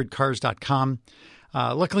from hybridcars.com.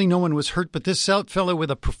 Luckily, no one was hurt, but this fellow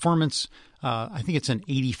with a performance, I think it's an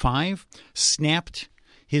 85, snapped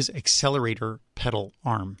his accelerator pedal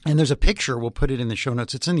arm. And there's a picture, we'll put it in the show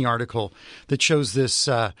notes, it's in the article, that shows this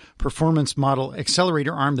performance model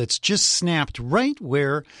accelerator arm that's just snapped right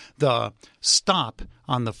where the stop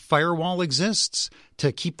on the firewall exists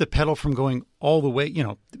to keep the pedal from going all the way.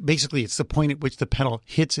 Basically, it's the point at which the pedal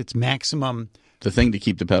hits its maximum. The thing to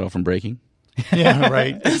keep the pedal from breaking. Yeah,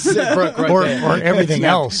 right. It broke right or there. everything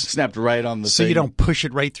else. Snapped right on the So thing. you don't push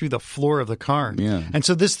it right through the floor of the car. Yeah. And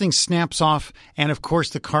so this thing snaps off. And of course,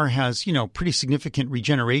 the car has, pretty significant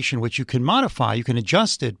regeneration, which you can modify. You can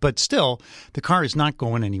adjust it. But still, the car is not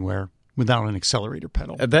going anywhere without an accelerator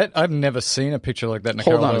pedal. That I've never seen a picture like that in a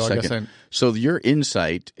car. Hold on a although I guess second. So your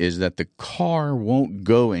insight is that the car won't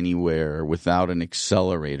go anywhere without an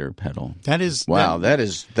accelerator pedal. That is Wow, that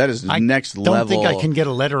is next level. I don't think I can get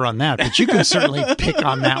a letter on that, but you can certainly pick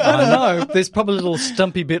on that I one. don't know. There's probably a little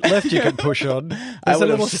stumpy bit left you can push on. There's a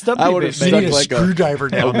little stumpy bit. You maybe. need a screwdriver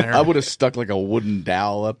down there. I would have stuck like a wooden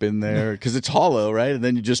dowel up in there because it's hollow, right? And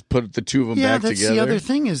then you just put the two of them Yeah, back that's together. the other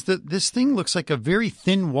thing is that this thing looks like a very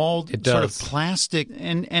thin-walled It sort of does. plastic.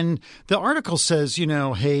 And the article says,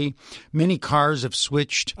 hey, many cars have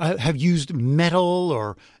switched, have used metal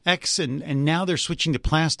or X, and now they're switching to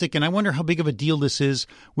plastic. And I wonder how big of a deal this is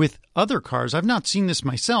with other cars. I've not seen this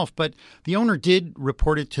myself, but the owner did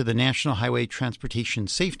report it to the National Highway Transportation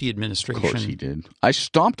Safety Administration. Of course he did. I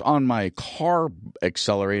stomped on my car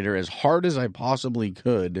accelerator as hard as I possibly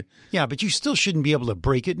could. Yeah, but you still shouldn't be able to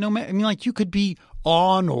break it. No matter, you could be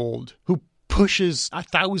Arnold, who pushes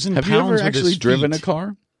 1,000 pounds. Have you ever with actually his driven a feet.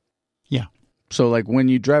 car? Yeah. So, like, when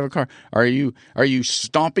you drive a car, are you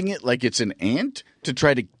stomping it like it's an ant to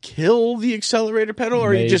try to kill the accelerator pedal,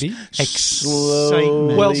 or are you just Maybe.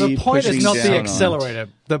 slowly Well, the point is pushing not down the on it? accelerator.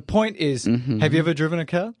 The point is, have you ever driven a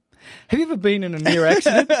car? Have you ever been in a near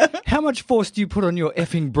accident? How much force do you put on your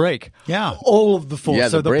effing brake? Yeah. All of the force. Yeah,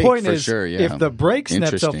 so the the brake, point for is, sure, yeah. if the brake snaps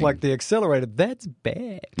off Interesting. like the accelerator, that's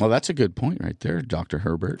bad. Well, that's a good point right there, Dr.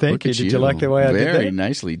 Herbert. Thank Look you. at Did you like the way I did Very that?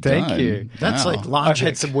 nicely Thank done. you. That's Wow. like I've logic.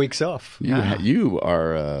 had some weeks off. You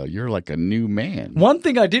are you're like a new man. One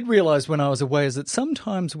thing I did realize when I was away is that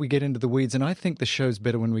sometimes we get into the weeds, and I think the show's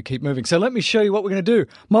better when we keep moving. So let me show you what we're going to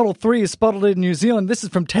do. Model 3 is spotted in New Zealand. This is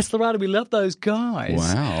from Teslarado. We love those guys.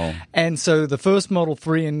 Wow. And so the first Model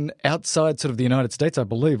 3 in outside sort of the United States, I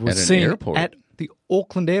believe, was At an seen airport. at the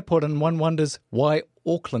Auckland airport, and one wonders why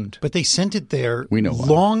Auckland. But they sent it there We know why.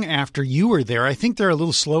 long after you were there. I think they're a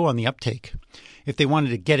little slow on the uptake. If they wanted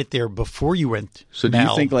to get it there before you went, So do Mel.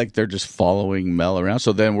 you think like they're just following Mel around?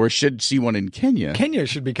 So then we should see one in Kenya. Kenya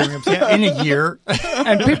should be coming up. Yeah, in a year.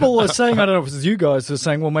 And people are saying, I don't know if it's you guys who are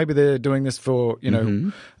saying, well, maybe they're doing this for,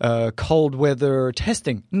 cold weather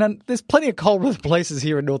testing. No, there's plenty of cold weather places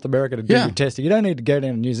here in North America to do Yeah. your testing. You don't need to go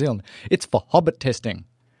down to New Zealand. It's for hobbit testing.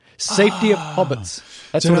 Safety of hobbits.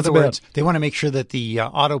 That's So in what it's other about. words, they want to make sure that the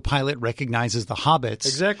autopilot recognizes the hobbits.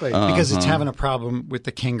 Exactly. Because it's having a problem with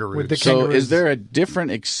the kangaroos. With the So kangaroos. is there a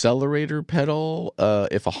different accelerator pedal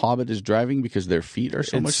if a hobbit is driving because their feet are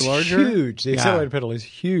so much larger? Huge. The accelerator pedal is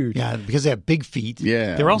huge. Yeah, because they have big feet.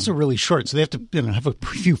 Yeah. They're also really short, so they have to have a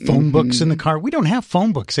few phone books in the car. We don't have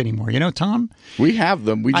phone books anymore, Tom? We have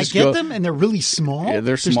them. We I just get go, them, and they're really small. Yeah, they're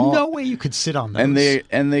There's small. no way you could sit on those.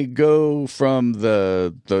 and they go from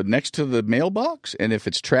the next to the mailbox, and if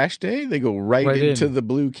it's trash day, they go right into the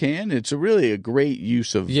blue can. It's a great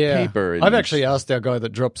use of paper. I've actually asked our guy that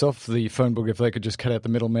drops off the phone book if they could just cut out the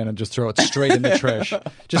middleman and just throw it straight in the trash.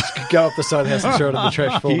 Just go up the side of the house and throw it in the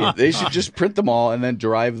trash for me. They should just print them all and then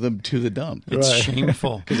drive them to the dump. It's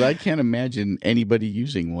shameful. Because I can't imagine anybody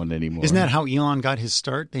using one anymore. Isn't that how Elon got his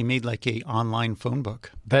start? They made like a online phone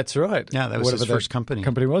book. That's right. Yeah, that was his first company.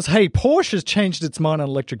 Was. Hey, Porsche has changed its mind on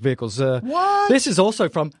electric vehicles. What? This is also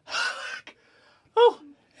from...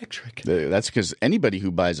 electric. That's because anybody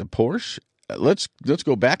who buys a Porsche... Let's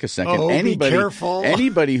go back a second. Be careful.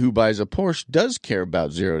 Anybody who buys a Porsche does care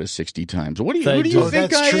about 0 to 60 times. Who do you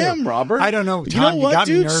think I am, Robert? I don't know. You know what,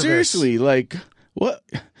 dude? Nervous. Seriously, like what?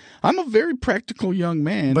 I'm a very practical young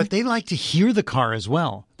man. But they like to hear the car as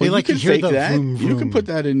well. They like to hear fake the that. vroom, vroom. You can put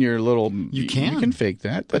that in your little. You can fake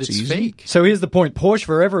that. But That's it's easy. fake. So here's the point. Porsche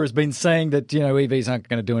forever has been saying that EVs aren't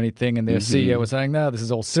going to do anything, and their CEO was saying, no, this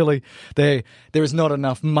is all silly. There is not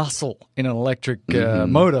enough muscle in an electric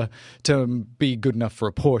motor to be good enough for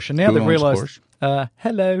a Porsche. And now they've realized,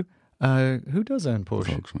 hello. Who does own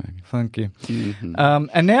Porsche? Volkswagen. Thank you.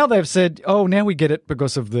 And now they've said, now we get it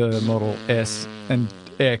because of the Model S and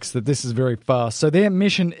X, that this is very fast. So their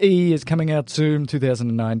Mission E is coming out soon,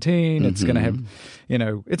 2019. It's going to have,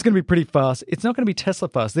 it's going to be pretty fast. It's not going to be Tesla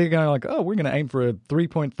fast. They're going like, we're going to aim for a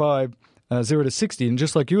 3.5 0 to 60. And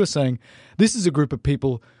just like you were saying, this is a group of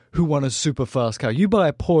people who want a super fast car. You buy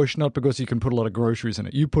a Porsche not because you can put a lot of groceries in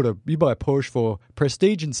it. You buy a Porsche for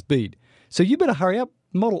prestige and speed. So you better hurry up.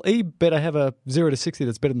 Model E better have a 0 to 60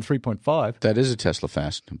 that's better than 3.5. That is a Tesla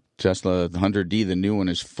fast. Tesla 100D, the new one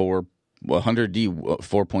is 100D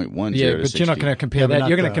 4.1. Yeah, but you're not going to compare that.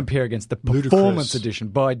 You're going to compare against the Performance Edition.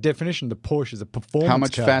 By definition, the Porsche is a performance How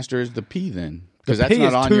much car. faster is the P then? Because the that's P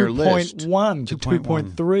not on your list. 2.1 to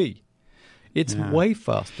 2.3. It's way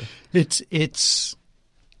faster. It's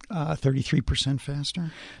 33%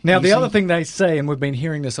 faster. Now, the other thing they say, and we've been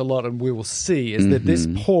hearing this a lot and we will see, is that this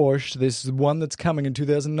Porsche, this one that's coming in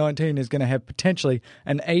 2019, is going to have potentially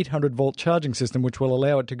an 800-volt charging system, which will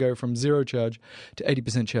allow it to go from 0 charge to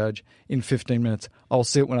 80% charge in 15 minutes. I'll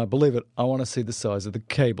see it when I believe it. I want to see the size of the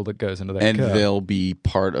cable that goes into that car. And they'll be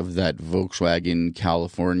part of that Volkswagen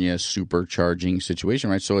California supercharging situation,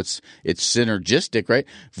 right? So it's synergistic, right?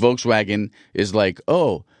 Volkswagen is like,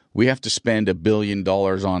 we have to spend $1 billion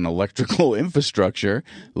on electrical infrastructure.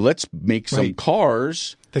 Let's make some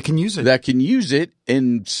cars that can use it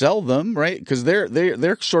and sell them, right? Because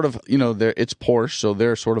they're sort of it's Porsche, so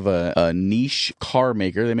they're sort of a niche car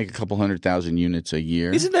maker. They make a couple 100,000 units a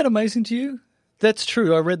year. Isn't that amazing to you? That's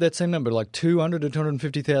true. I read that same number, like 200 to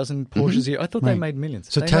 250,000 Porsches a year. I thought they made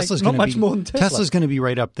millions. So Tesla's not much more than Tesla. Tesla's going to be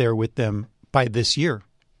right up there with them by this year,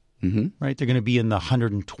 right? They're going to be in the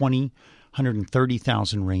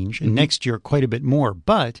 130,000 range, and next year quite a bit more.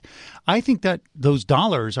 But I think that those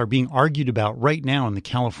dollars are being argued about right now in the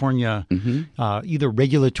California either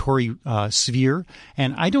regulatory sphere,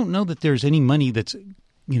 and I don't know that there's any money that's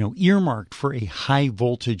earmarked for a high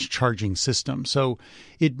voltage charging system. So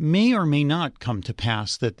it may or may not come to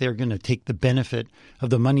pass that they're going to take the benefit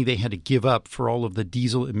of the money they had to give up for all of the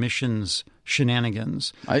diesel emissions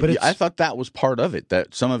shenanigans. I thought that was part of it,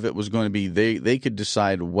 that some of it was going to be they could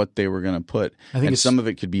decide what they were going to put, and some of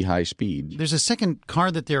it could be high speed. There's a second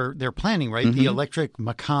car that they're planning, right? The electric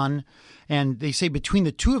Macan, and they say between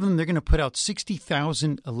the two of them they're going to put out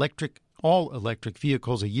 60,000 all electric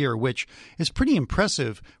vehicles a year, which is pretty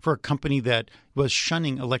impressive for a company that was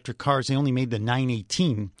shunning electric cars. They only made the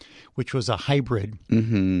 918, which was a hybrid,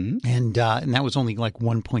 and that was only like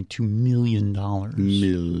 $1.2 million.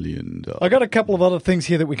 I got a couple of other things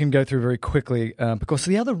here that we can go through very quickly, because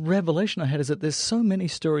the other revelation I had is that there's so many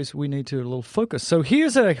stories we need to a little focus. So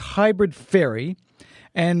here's a hybrid ferry.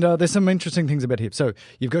 And there's some interesting things about here. So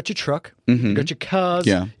you've got your truck, you've got your cars,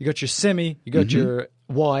 you got your semi, you got your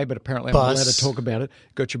Y, but apparently I'm not allowed to talk about it.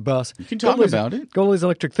 You've got your bus. You can talk about it. Got all these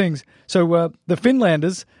electric things. So the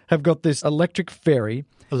Finlanders have got this electric ferry.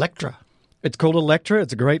 Electra. It's called Electra.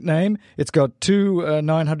 It's a great name. It's got two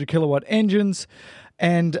 900-kilowatt engines,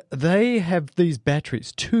 and they have these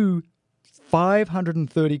batteries, two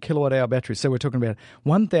 530-kilowatt-hour batteries. So we're talking about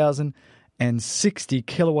 1,060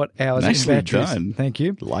 kilowatt hours in batteries. Done. Thank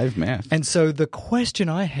you. Live math. And so the question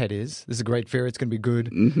I had is, this is a great ferry. It's going to be good.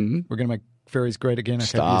 We're going to make ferries great again. I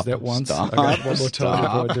can't use that once. I got one more time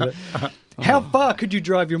before I do it. How far could you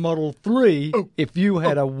drive your Model 3 if you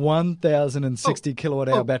had a 1,060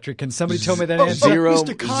 kilowatt-hour battery? Can somebody tell me that answer?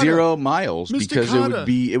 0 miles, because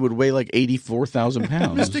it would weigh like 84,000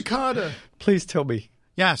 pounds. Mr. Carter. Please tell me.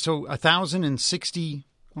 Yeah, so 1,060.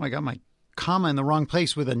 Oh, I got my comma in the wrong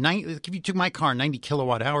place with if you took my car, 90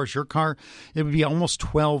 kilowatt hours, your car, it would be almost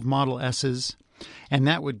 12 Model S's. And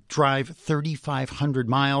that would drive 3,500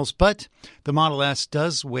 miles. But the Model S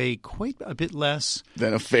does weigh quite a bit less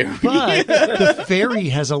than a ferry. But the ferry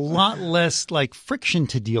has a lot less friction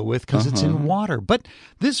to deal with because it's in water. But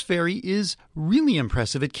this ferry is really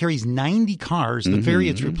impressive. It carries 90 cars. The ferry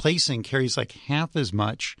it's replacing carries half as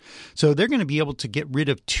much. So they're going to be able to get rid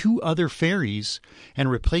of 2 other ferries and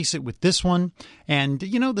replace it with this one. And,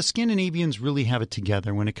 the Scandinavians really have it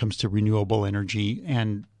together when it comes to renewable energy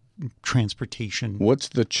and transportation. What's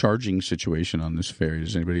the charging situation on this ferry?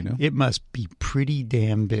 Does anybody know? It must be pretty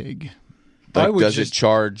damn big. Does it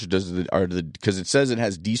charge? Because it says it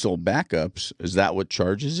has diesel backups. Is that what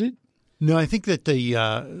charges it? No, I think that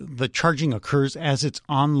the charging occurs as it's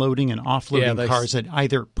onloading and offloading cars at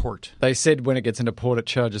either port. They said when it gets into port, it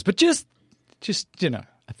charges. But just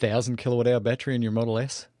 1,000 kilowatt hour battery in your Model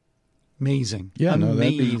S. Amazing. Yeah,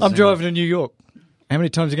 amazing. I'm driving to New York. How many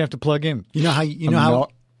times are you going to have to plug in?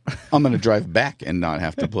 I'm going to drive back and not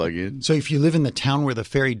have to plug in. So if you live in the town where the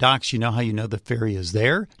ferry docks, how you know the ferry is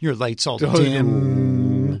there? Your lights all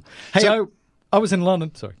dim. Hey, I was in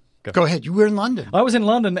London. Sorry. Go ahead. You were in London. I was in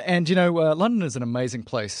London, and, London is an amazing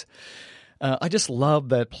place. I just love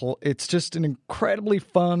that. It's just an incredibly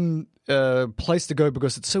fun place to go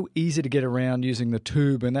because it's so easy to get around using the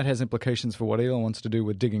tube, and that has implications for what Elon wants to do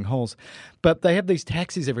with digging holes. But they have these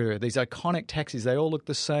taxis everywhere, these iconic taxis. They all look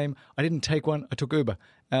the same. I didn't take one. I took Uber.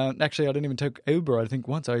 Actually, I didn't even take Uber. I think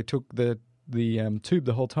once I took the tube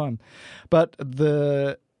the whole time. But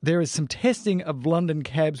there is some testing of London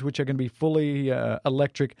cabs which are going to be fully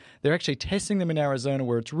electric. They're actually testing them in Arizona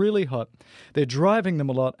where it's really hot. They're driving them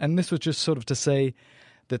a lot, and this was just sort of to say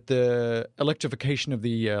that the electrification of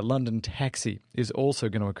the London taxi is also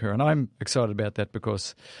going to occur. And I'm excited about that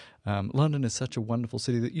because London is such a wonderful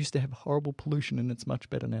city that used to have horrible pollution, and it's much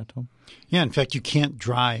better now, Tom. Yeah, in fact, you can't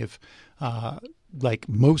drive like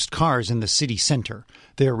most cars in the city center.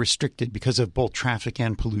 They're restricted because of both traffic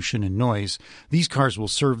and pollution and noise. These cars will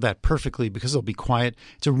serve that perfectly because they'll be quiet.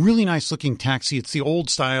 It's a really nice looking taxi. It's the old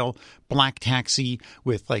style black taxi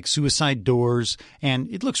with suicide doors, and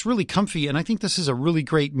it looks really comfy. And I think this is a really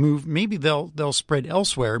great move. Maybe they'll spread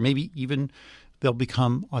elsewhere. Maybe even they'll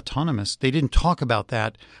become autonomous. They didn't talk about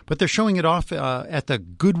that, but they're showing it off at the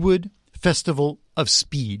Goodwood Festival of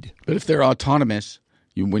Speed. But if they're autonomous,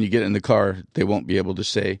 when you get in the car, they won't be able to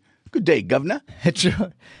say, "Good day, governor."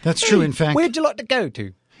 That's true. In fact, where'd you like to go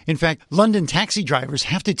to? In fact, London taxi drivers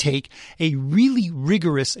have to take a really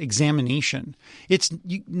rigorous examination. It's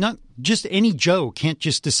not just any Joe can't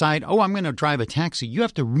just decide, oh, I'm going to drive a taxi. You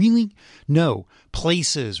have to really know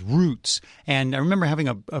places, routes. And I remember having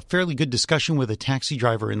a fairly good discussion with a taxi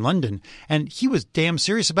driver in London, and he was damn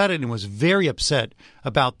serious about it and was very upset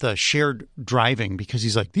about the shared driving because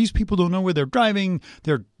he's like, these people don't know where they're driving.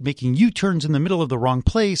 They're making U-turns in the middle of the wrong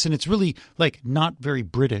place, and it's really not very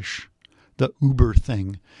British. The Uber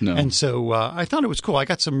thing. No. And so I thought it was cool. I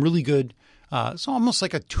got some really good, it's almost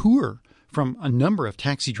like a tour from a number of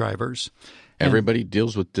taxi drivers. Everybody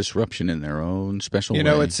deals with disruption in their own special way.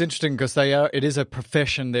 It's interesting because it is a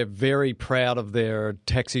profession. They're very proud of their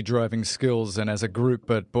taxi driving skills and as a group,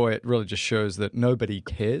 but boy, it really just shows that nobody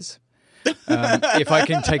cares. If I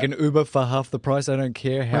can take an Uber for half the price, I don't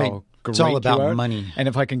care how great it's all about you are. Money. And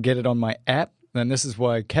if I can get it on my app, and this is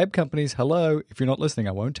why cab companies, hello, if you're not listening,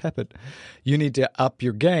 I won't tap it. You need to up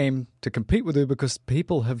your game to compete with Uber because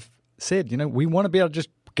people have said, we want to be able to just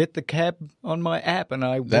get the cab on my app and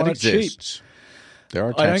I want it cheap. There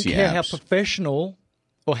are taxi I don't care apps. how professional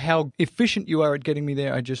or how efficient you are at getting me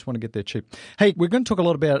there. I just want to get there cheap. Hey, we're going to talk a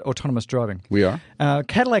lot about autonomous driving. We are.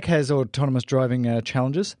 Cadillac has autonomous driving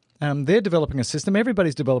challenges. They're developing a system.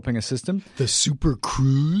 Everybody's developing a system. The Super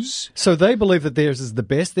Cruise. So they believe that theirs is the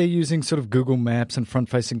best. They're using sort of Google Maps and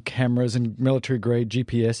front-facing cameras and military-grade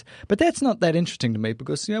GPS. But that's not that interesting to me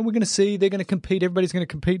because, we're going to see they're going to compete. Everybody's going to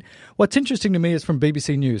compete. What's interesting to me is from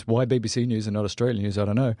BBC News. Why BBC News and not Australian News, I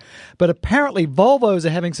don't know. But apparently Volvos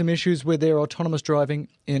are having some issues with their autonomous driving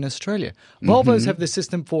in Australia. Volvos have this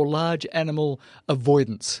system for large animal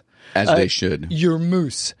avoidance. As they should. Your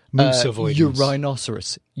moose avoidance. Your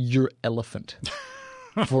rhinoceros, your elephant,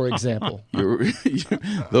 for example.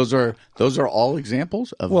 Those are all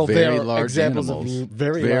examples of very large examples animals. Of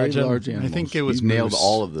very large animals. I think it was nailed moose.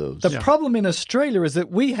 all of those. The problem in Australia is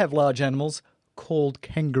that we have large animals called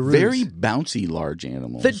kangaroos. Very bouncy large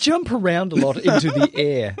animals. That jump around a lot into the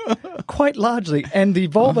air, quite largely. And the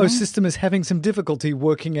Volvo system is having some difficulty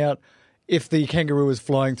working out if the kangaroo is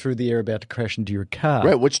flying through the air about to crash into your car.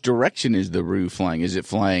 Right. Which direction is the roo flying? Is it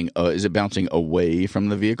flying? Is it bouncing away from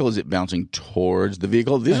the vehicle? Is it bouncing towards the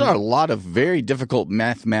vehicle? These are a lot of very difficult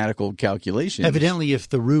mathematical calculations. Evidently, if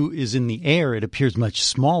the roo is in the air, it appears much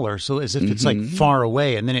smaller, so as if it's like far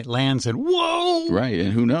away, and then it lands and whoa! Right.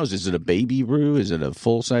 And who knows? Is it a baby roo? Is it a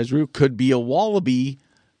full-size roo? Could be a wallaby.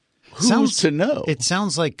 Who's to know? It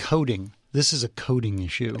sounds like coding. This is a coding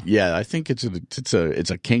issue. Yeah, I think it's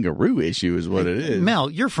a kangaroo issue is what it is. Mel,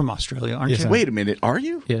 you're from Australia, aren't you? Wait a minute, are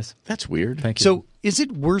you? Yes. That's weird. Thank you. So is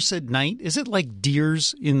it worse at night? Is it like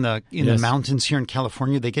deers in the mountains here in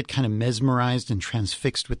California? They get kind of mesmerized and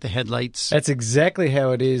transfixed with the headlights. That's exactly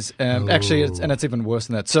how it is. Actually, it's even worse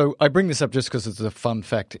than that. So I bring this up just because it's a fun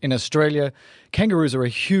fact. In Australia, kangaroos are a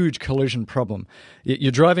huge collision problem.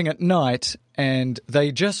 You're driving at night and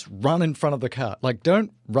they just run in front of the car. Like,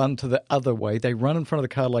 don't run to the other way. They run in front of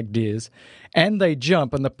the car like deers, and they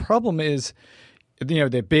jump. And the problem is, they're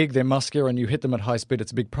big, they're muscular, and you hit them at high speed,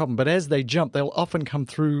 it's a big problem. But as they jump, they'll often come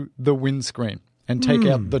through the windscreen and take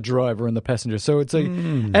out the driver and the passenger. So it's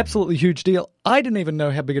a absolutely huge deal. I didn't even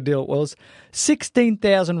know how big a deal it was.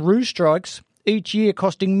 16,000 roo strikes each year,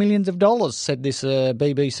 costing millions of dollars, said this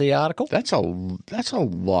BBC article. That's a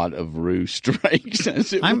lot of roo strikes,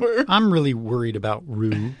 as it were. I'm really worried about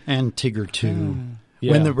roo and Tigger too.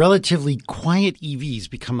 Yeah. When the relatively quiet EVs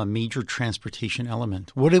become a major transportation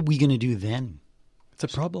element, what are we going to do then? It's a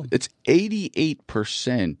problem. It's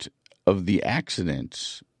 88% of the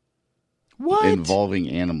accidents involving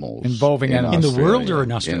animals. In the world or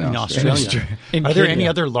in Australia? In Australia. Are there any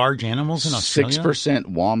other large animals in Australia? 6%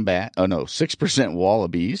 wombat. Oh, no. 6%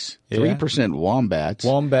 wallabies. 3%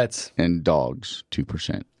 wombats. And dogs,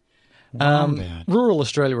 2%. Rural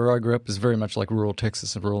Australia, where I grew up, is very much like rural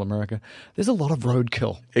Texas and rural America. There's a lot of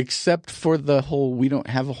roadkill. Except for we don't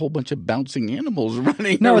have a whole bunch of bouncing animals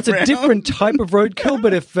running No, around. It's a different type of roadkill,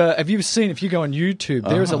 but if you go on YouTube,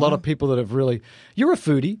 there's a lot of people that have really, you're a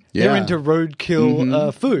foodie, they're into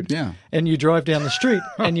roadkill food. Yeah. And you drive down the street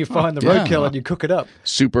and you find the roadkill and you cook it up.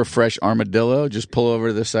 Super fresh armadillo, just pull over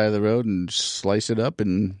to the side of the road and slice it up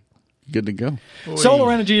and good to go.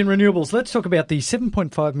 Solar energy and renewables. Let's talk about the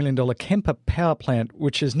 $7.5 million Kemper power plant,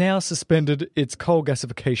 which has now suspended its coal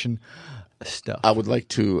gasification stuff. I would like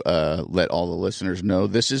to let all the listeners know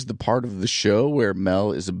this is the part of the show where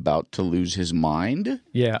Mel is about to lose his mind.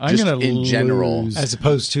 Yeah, I'm going to in general, as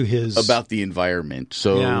opposed to his about the environment.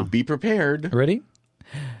 So be prepared. Ready?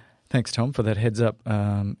 Thanks, Tom, for that heads up.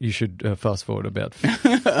 You should fast forward about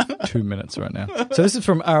 2 minutes right now. So this is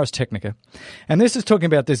from Ars Technica. And this is talking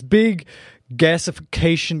about this big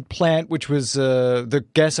gasification plant, which was the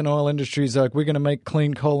gas and oil industry is like, we're going to make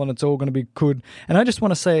clean coal and it's all going to be good. And I just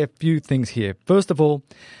want to say a few things here. First of all,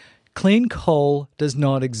 clean coal does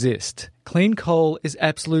not exist. Clean coal is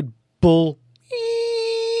absolute bull.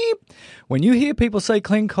 When you hear people say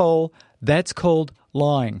clean coal, that's called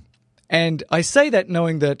lying. And I say that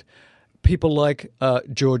knowing that people like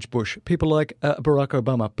George Bush, people like Barack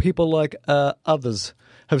Obama, people like others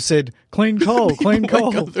have said, clean coal, clean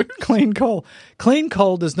coal, clean coal. Clean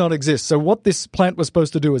coal does not exist. So what this plant was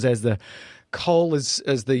supposed to do is as the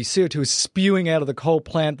CO2 is spewing out of the coal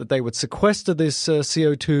plant, that they would sequester this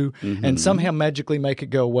CO2 and somehow magically make it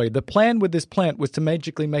go away. The plan with this plant was to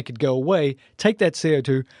magically make it go away, take that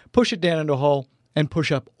CO2, push it down into a hole, and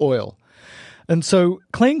push up oil. And so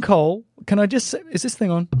clean coal, can I just say, is this thing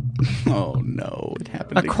on? Oh, no, it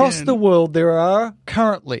happened Across again. the world, there are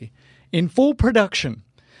currently, in full production,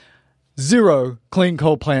 0 clean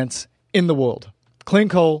coal plants in the world. Clean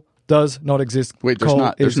coal does not exist. Wait,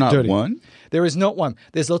 there's not dirty. one? There is not one.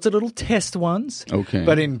 There's lots of little test ones. Okay.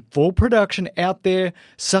 But in full production, out there,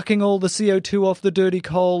 sucking all the CO2 off the dirty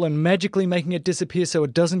coal and magically making it disappear so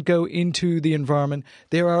it doesn't go into the environment,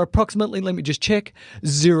 there are approximately, let me just check,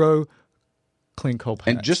 0 clean coal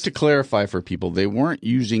plants. And just to clarify for people, they weren't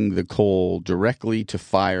using the coal directly to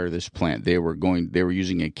fire this plant. They were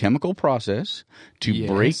using a chemical process to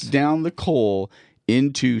break down the coal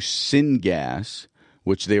into syngas,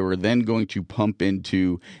 which they were then going to pump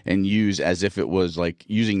into and use as if it was like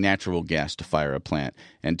using natural gas to fire a plant,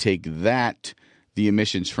 and take the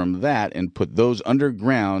emissions from that and put those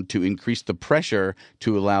underground to increase the pressure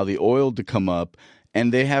to allow the oil to come up.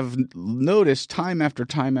 And they have noticed time after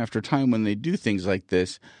time after time when they do things like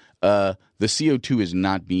this, the CO2 is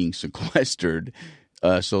not being sequestered.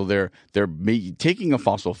 So they're taking a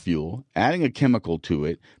fossil fuel, adding a chemical to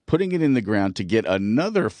it, putting it in the ground to get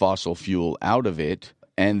another fossil fuel out of it,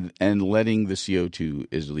 and letting the CO2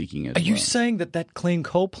 is leaking as well. Are you saying that clean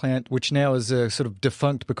coal plant, which now is sort of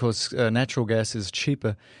defunct because natural gas is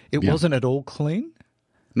cheaper, it wasn't at all clean?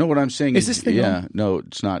 No, what I'm saying Is this thing on? No,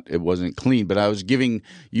 it's not. It wasn't clean, but I was giving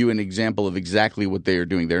you an example of exactly what they are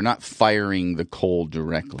doing. They're not firing the coal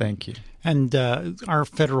directly. Thank you. And our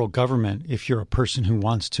federal government, if you're a person who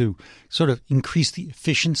wants to sort of increase the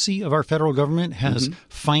efficiency of our federal government, has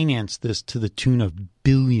financed this to the tune of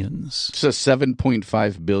billions. It's a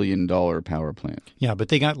 $7.5 billion power plant. Yeah, but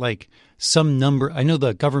they got like some number. I know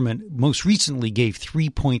the government most recently gave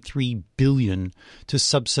 $3.3 billion to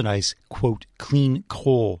subsidize, quote, clean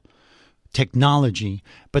coal technology.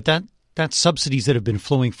 But that's subsidies that have been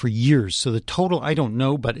flowing for years. So the total, I don't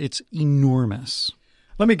know, but it's enormous.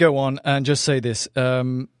 Let me go on and just say this.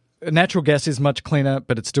 Natural gas is much cleaner,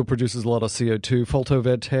 but it still produces a lot of CO2.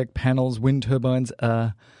 Photovoltaic panels, wind turbines,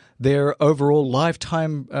 their overall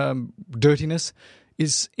lifetime dirtiness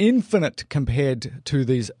is infinite compared to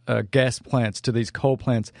these gas plants, to these coal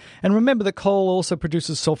plants. And remember that coal also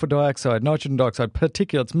produces sulfur dioxide, nitrogen dioxide,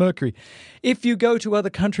 particulates, mercury. If you go to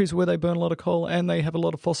other countries where they burn a lot of coal and they have a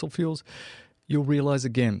lot of fossil fuels, you'll realize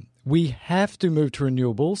again, we have to move to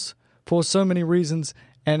renewables for so many reasons,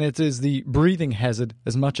 and it is the breathing hazard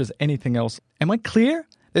as much as anything else. Am I clear?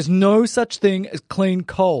 There's no such thing as clean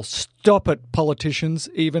coal. Stop it, politicians,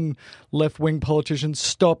 even left-wing politicians.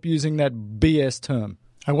 Stop using that BS term.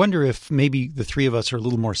 I wonder if maybe the three of us are a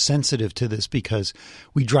little more sensitive to this because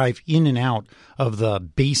we drive in and out of the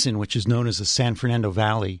basin, which is known as the San Fernando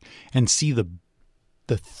Valley, and see the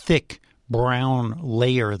thick brown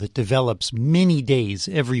layer that develops many days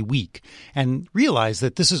every week, and realize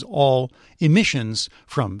that this is all emissions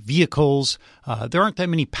from vehicles. There aren't that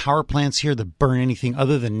many power plants here that burn anything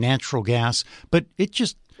other than natural gas, but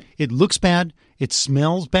it looks bad. It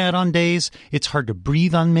smells bad on days. It's hard to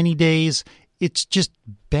breathe on many days. It's just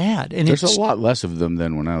bad. And there's a lot less of them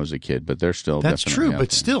than when I was a kid, but they're still that's definitely true. out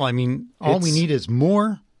But there. still, I mean, all we need is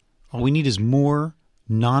more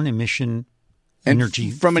non-emission energy.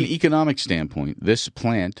 And from an economic standpoint, this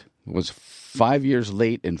plant was 5 years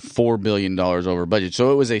late and $4 billion over budget.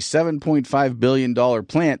 So it was a $7.5 billion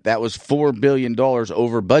plant that was $4 billion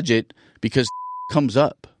over budget because comes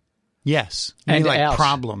up. Yes. And like out.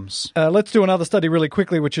 Problems. Let's do another study really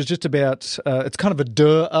quickly, which is just about, it's kind of a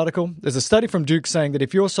Durr article. There's a study from Duke saying that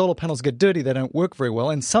if your solar panels get dirty, they don't work very well.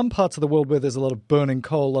 In some parts of the world where there's a lot of burning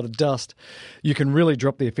coal, a lot of dust, you can really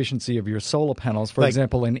drop the efficiency of your solar panels. For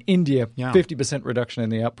example, in India, 50% reduction in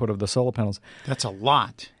the output of the solar panels. That's a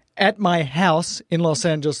lot. At my house in Los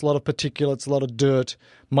Angeles, a lot of particulates, a lot of dirt.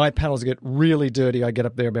 My panels get really dirty. I get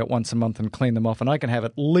up there about once a month and clean them off, and I can have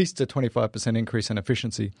at least a 25% increase in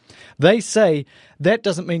efficiency. They say that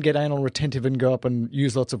doesn't mean get anal retentive and go up and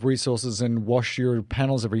use lots of resources and wash your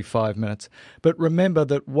panels every 5 minutes. But remember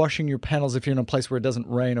that washing your panels if you're in a place where it doesn't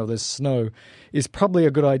rain or there's snow is probably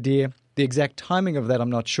a good idea. The exact timing of that,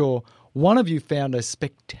 I'm not sure. One of you found a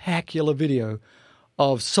spectacular video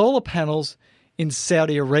of solar panels in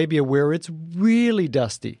Saudi Arabia where it's really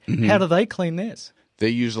dusty. Mm-hmm. How do they clean this? They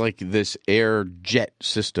use like this air jet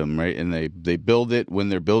system, right? And they build it when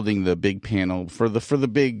they're building the big panel for the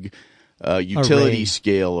big utility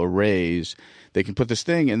scale arrays. They can put this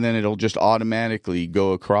thing and then it'll just automatically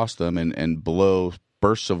go across them and blow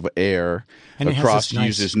bursts of air across.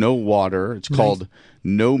 Uses no water. It's called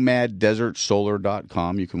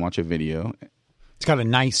nomaddesertsolar.com. You can watch a video. It's got a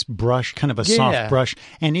nice brush, kind of a soft brush,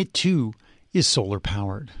 and it too is solar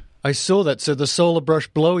powered. I saw that. So the solar brush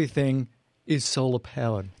blowy thing is solar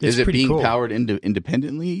powered. Is it being powered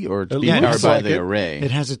independently, or it's being powered by the array?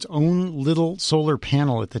 It has its own little solar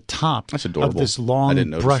panel at the top That's adorable. of this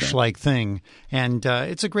long brush-like thing, and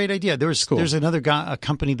it's a great idea. There's another a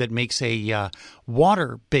company that makes a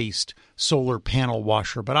water-based solar panel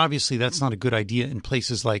washer, but obviously that's not a good idea in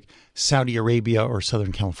places like Saudi Arabia or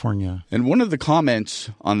Southern California. And one of the comments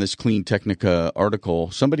on this Clean Technica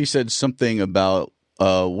article, somebody said something about,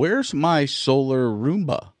 where's my solar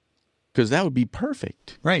Roomba? Because that would be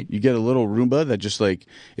perfect. Right. You get a little Roomba that just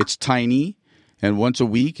it's tiny, and once a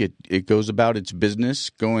week it goes about its business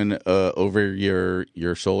going over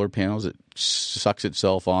your solar panels. It sucks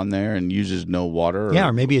itself on there and uses no water.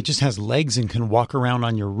 Or maybe it just has legs and can walk around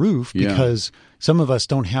on your roof because some of us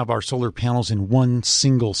don't have our solar panels in one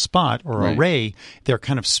single spot or array. They're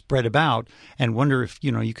kind of spread about, and wonder if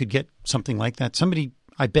you could get something like that. Somebody,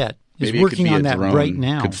 I bet, is working on that right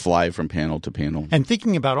now. Could fly from panel to panel. And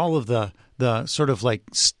thinking about all of the sort of like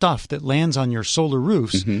stuff that lands on your solar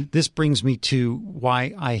roofs, this brings me to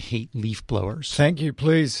why I hate leaf blowers. Thank you.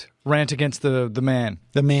 Please rant against the man.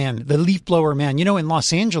 The leaf blower man. In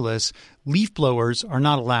Los Angeles, leaf blowers are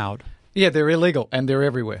not allowed. Yeah, they're illegal, and they're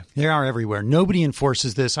everywhere. They are everywhere. Nobody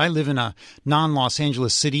enforces this. I live in a non-Los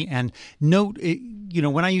Angeles city, and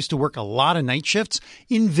when I used to work a lot of night shifts,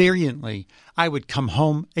 invariably I would come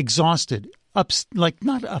home exhausted,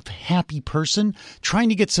 not a happy person, trying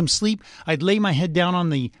to get some sleep. I'd lay my head down on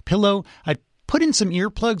the pillow. I'd put in some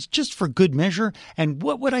earplugs just for good measure, and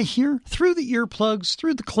what would I hear? Through the earplugs,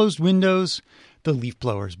 through the closed windows, the leaf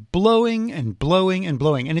blowers blowing and blowing and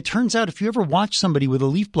blowing. And it turns out if you ever watch somebody with a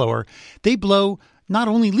leaf blower, they blow not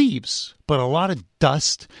only leaves, but a lot of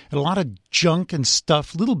dust and a lot of junk and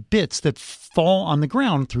stuff, little bits that fall on the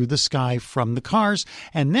ground through the sky from the cars.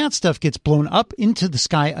 And that stuff gets blown up into the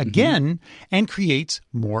sky again and creates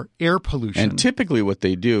more air pollution. And typically what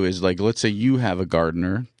they do is, like, let's say you have a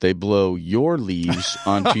gardener, they blow your leaves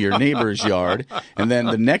onto your neighbor's yard, and then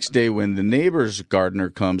the next day when the neighbor's gardener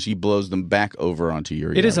comes, he blows them back over onto your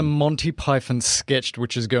yard. It is a Monty Python sketch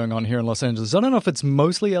which is going on here in Los Angeles. I don't know if it's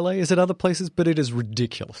mostly LA, is it other places, but it is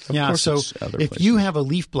ridiculous. Yeah, so if you have a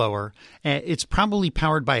leaf blower, it's probably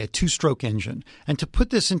powered by a two-stroke engine. And to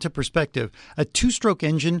put this into perspective, a two-stroke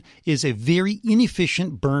engine is a very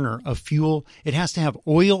inefficient burner of fuel. It has to have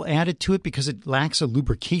oil added to it because it lacks a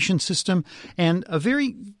lubrication system. And a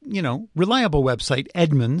very, reliable website,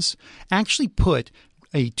 Edmunds, actually put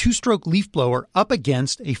a two-stroke leaf blower up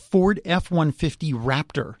against a Ford F-150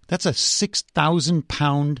 Raptor. That's a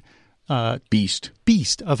 6,000-pound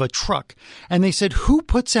beast of a truck. And they said, who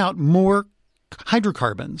puts out more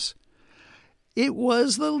hydrocarbons? It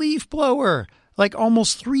was the leaf blower, like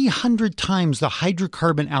almost 300 times the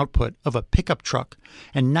hydrocarbon output of a pickup truck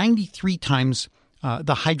and 93 times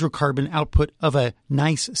the hydrocarbon output of a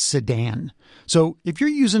nice sedan. So if you're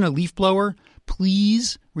using a leaf blower,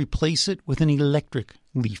 please replace it with an electric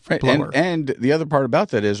leaf blower. And the other part about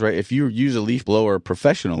that is, right, if you use a leaf blower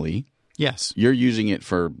professionally, yes, you're using it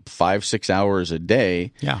for 5-6 hours a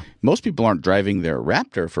day. Yeah. Most people aren't driving their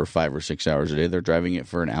Raptor for 5 or 6 hours a day. They're driving it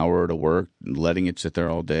for an hour to work, letting it sit there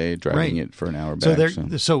all day, driving it for an hour back.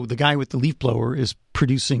 So the guy with the leaf blower is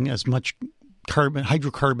producing as much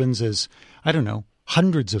hydrocarbons as, I don't know,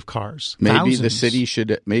 hundreds of cars. Maybe thousands.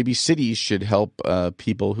 Cities should help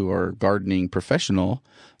people who are gardening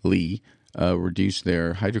professionally reduce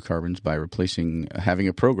their hydrocarbons by having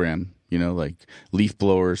a program, like leaf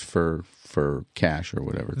blowers for cash or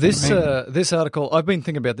whatever. This article, I've been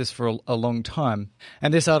thinking about this for a long time,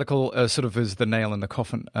 and this article sort of is the nail in the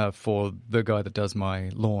coffin for the guy that does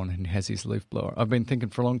my lawn and has his leaf blower. I've been thinking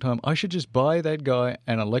for a long time, I should just buy that guy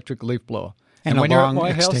an electric leaf blower. And when a you're long at my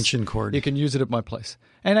extension house, cord. You can use it at my place.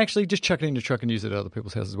 And actually just chuck it in your truck and use it at other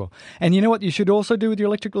people's houses as well. And you know what you should also do with your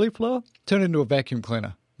electric leaf blower? Turn it into a vacuum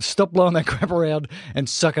cleaner. Stop blowing that crap around and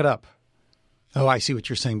suck it up. Oh, I see what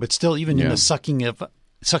you're saying. But still, even in the sucking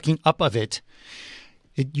up of it,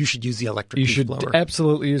 you should use the electric leaf blower. You should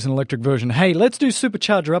absolutely use an electric version. Hey, let's do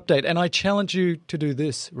Supercharger Update. And I challenge you to do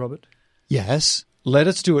this, Robert. Yes. Let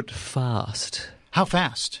us do it fast. How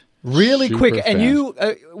fast? Really Super quick. fast. And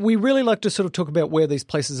we really like to sort of talk about where these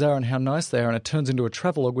places are and how nice they are, and it turns into a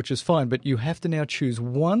travelogue, which is fine. But you have to now choose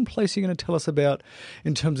one place you're going to tell us about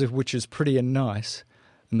in terms of which is pretty and nice,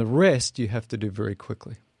 and the rest you have to do very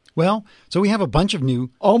quickly. Well, so we have a bunch of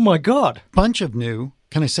new. Oh, my God. Bunch of new.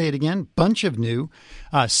 Can I say it again? Bunch of new.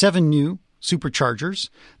 7 new superchargers.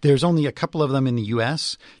 There's only a couple of them in the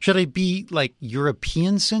U.S. Should I be like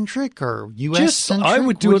European-centric or U.S.-centric? I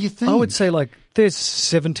would do what it. do you think? I would say there's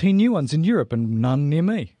 17 new ones in Europe and none near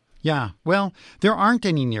me. Yeah, well, there aren't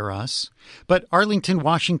any near us, but Arlington,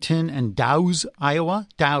 Washington, and Dowse, Iowa.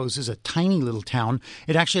 Dowse is a tiny little town.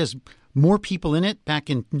 It actually has more people in it back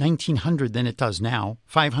in 1900 than it does now,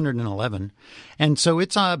 511. And so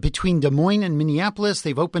it's between Des Moines and Minneapolis.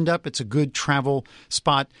 They've opened up. It's a good travel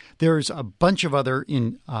spot. There's a bunch of other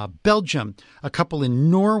in Belgium, a couple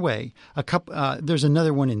in Norway, there's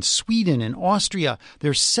another one in Sweden and Austria.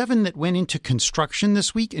 There's 7 that went into construction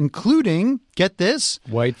this week, including, get this,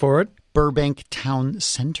 Wait for it. Burbank Town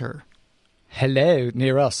Center. Hello,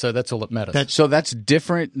 near us, so that's all that matters. So that's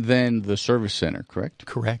different than the service center, correct?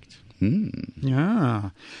 Correct. Yeah.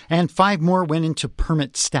 And 5 more went into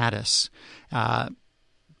permit status.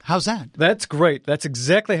 How's that? That's great. That's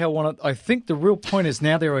exactly how I want it. I think the real point is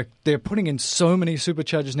now they're putting in so many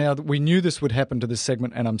superchargers now that we knew this would happen to this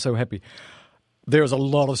segment, and I'm so happy. There's a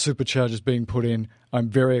lot of superchargers being put in. I'm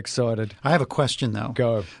very excited. I have a question, though.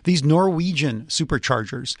 Go. These Norwegian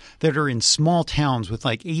superchargers that are in small towns with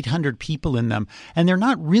like 800 people in them, and they're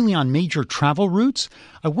not really on major travel routes,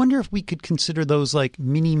 I wonder if we could consider those like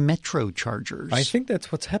mini metro chargers. I think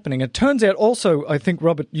that's what's happening. It turns out also, I think,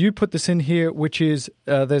 Robert, you put this in here, which is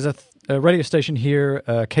there's a radio station here,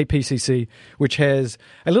 KPCC, which has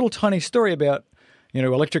a little tiny story about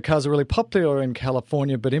electric cars are really popular in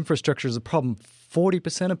California, but infrastructure is a problem.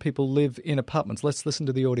 40% of people live in apartments. Let's listen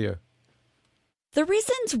to the audio. The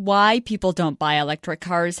reasons why people don't buy electric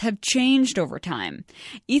cars have changed over time.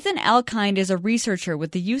 Ethan Alkind is a researcher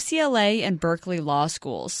with the UCLA and Berkeley law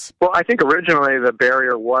schools. Well, I think originally the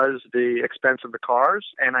barrier was the expense of the cars,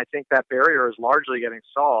 and I think that barrier is largely getting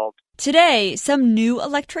solved. Today, some new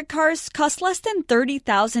electric cars cost less than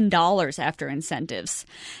 $30,000 after incentives.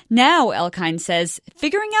 Now, Alkind says,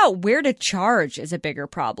 figuring out where to charge is a bigger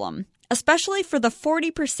problem, especially for the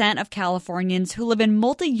 40% of Californians who live in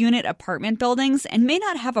multi-unit apartment buildings and may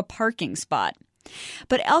not have a parking spot.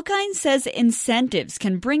 But Alkind says incentives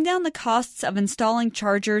can bring down the costs of installing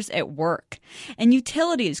chargers at work, and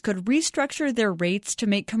utilities could restructure their rates to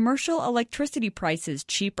make commercial electricity prices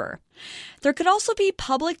cheaper. There could also be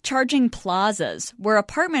public charging plazas where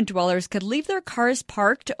apartment dwellers could leave their cars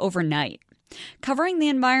parked overnight. Covering the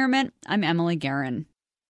environment, I'm Emily Guerin.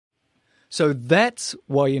 So that's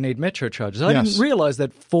why you need metro chargers. I didn't realize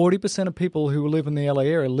that 40% of people who live in the LA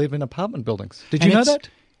area live in apartment buildings. Did you know that?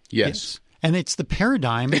 Yes. And it's the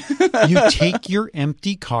paradigm. You take your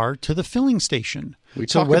empty car to the filling station. We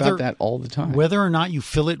talk about that all the time. Whether or not you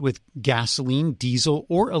fill it with gasoline, diesel,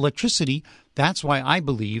 or electricity, that's why I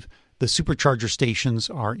believe the supercharger stations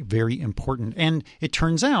are very important. And it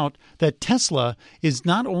turns out that Tesla is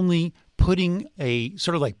not only putting a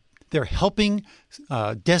sort of like they're helping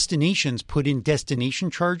destinations put in destination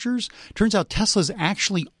chargers. Turns out Tesla's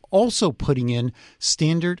actually also putting in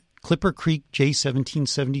standard Clipper Creek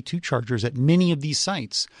J1772 chargers at many of these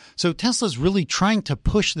sites. So Tesla's really trying to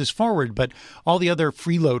push this forward, but all the other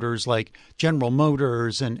freeloaders like General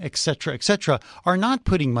Motors and et cetera, are not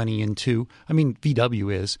putting money into, I mean,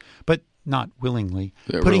 VW is, but not willingly.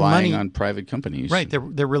 They're putting relying money on private companies. Right. They're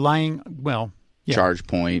relying, well, yeah.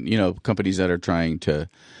 ChargePoint, companies that are trying to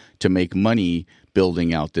make money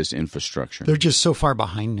building out this infrastructure. They're just so far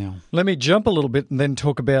behind now. Let me jump a little bit and then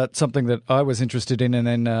talk about something that I was interested in, and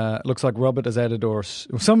then it looks like Robert has added, or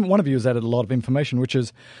one of you has added a lot of information, which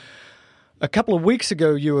is a couple of weeks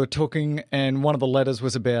ago you were talking, and one of the letters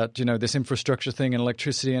was about, this infrastructure thing and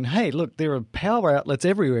electricity, and hey, look, there are power outlets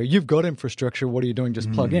everywhere. You've got infrastructure. What are you doing?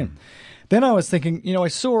 Just plug in. Then I was thinking, I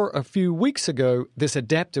saw a few weeks ago this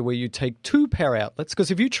adapter where you take two power outlets, because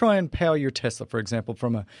if you try and power your Tesla, for example,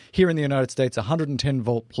 from here in the United States,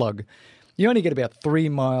 110-volt plug, you only get about 3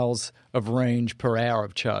 miles of range per hour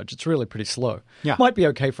of charge. It's really pretty slow. Yeah. Might be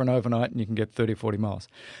okay for an overnight and you can get 30 or 40 miles.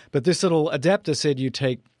 But this little adapter said you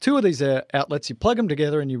take two of these outlets, you plug them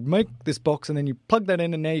together and you make this box and then you plug that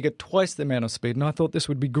in and now you get twice the amount of speed. And I thought this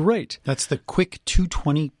would be great. That's the Quick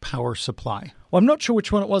 220 power supply. Well, I'm not sure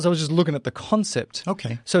which one it was. I was just looking at the concept.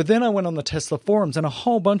 Okay. So then I went on the Tesla forums and a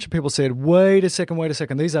whole bunch of people said, wait a second.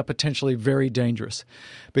 These are potentially very dangerous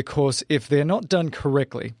because if they're not done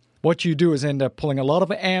correctly, what you do is end up pulling a lot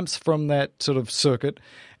of amps from that sort of circuit,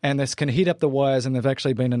 and this can heat up the wires, and there have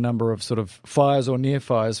actually been a number of sort of fires or near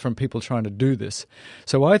fires from people trying to do this.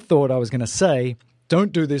 So I thought I was going to say,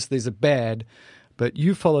 don't do this, these are bad, but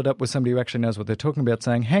you followed up with somebody who actually knows what they're talking about,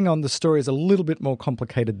 saying, hang on, the story is a little bit more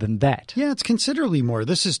complicated than that. Yeah, it's considerably more.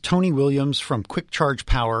 This is Tony Williams from Quick Charge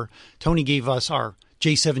Power. Tony gave us our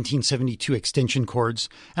J1772 extension cords.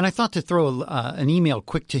 And I thought to throw an email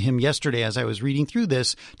quick to him yesterday as I was reading through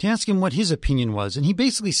this to ask him what his opinion was. And he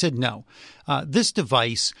basically said no. This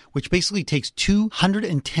device, which basically takes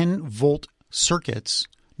 210-volt circuits,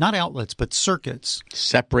 not outlets, but circuits.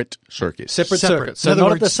 Separate circuits. Separate circuits. So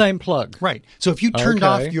not at the same plug. Right. So if you turned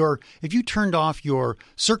off your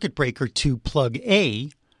circuit breaker to plug A,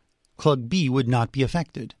 plug B would not be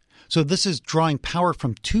affected. So this is drawing power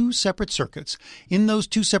from two separate circuits. In those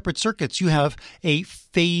two separate circuits, you have a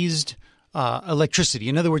phased electricity.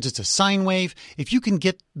 In other words, it's a sine wave. If you can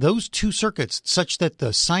get those two circuits such that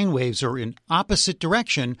the sine waves are in opposite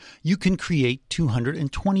direction, you can create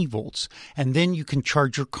 220 volts. And then you can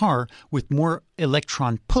charge your car with more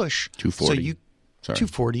electron push. 240.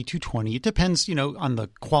 240, 220. It depends, on the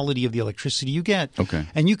quality of the electricity you get. Okay.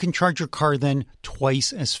 And you can charge your car then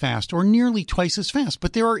twice as fast or nearly twice as fast.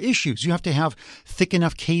 But there are issues. You have to have thick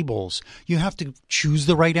enough cables. You have to choose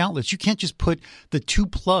the right outlets. You can't just put the two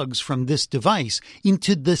plugs from this device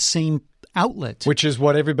into the same outlet. Which is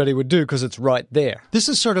what everybody would do because it's right there. This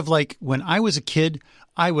is sort of like when I was a kid,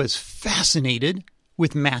 I was fascinated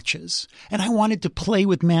with matches. And I wanted to play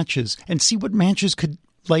with matches and see what matches could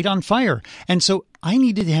light on fire. And so I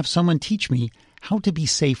needed to have someone teach me how to be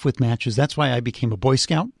safe with matches. That's why I became a Boy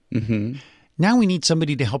Scout. Mm-hmm. Now we need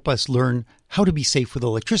somebody to help us learn how to be safe with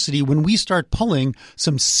electricity when we start pulling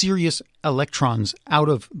some serious electrons out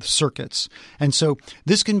of the circuits. And so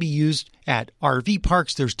this can be used at RV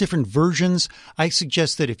parks. There's different versions. I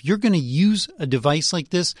suggest that if you're going to use a device like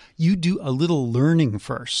this, you do a little learning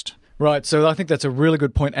first. Right, so I think that's a really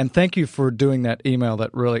good point, and thank you for doing that email.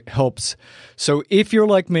 That really helps. So if you're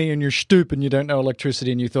like me and you're stupid and you don't know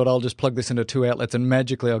electricity and you thought, I'll just plug this into 2 outlets and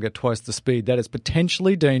magically I'll get twice the speed, that is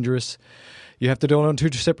potentially dangerous. You have to do it on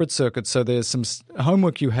 2 separate circuits, so there's some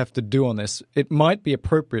homework you have to do on this. It might be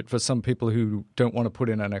appropriate for some people who don't want to put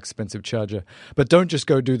in an expensive charger, but don't just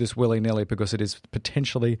go do this willy-nilly because it is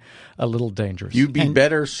potentially a little dangerous. You'd be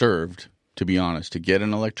better served, to be honest, to get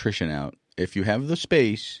an electrician out if you have the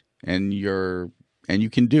space and you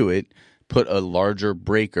can do it. Put a larger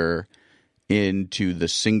breaker into the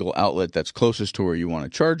single outlet that's closest to where you want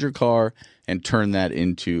to charge your car and turn that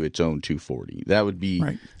into its own 240. That would be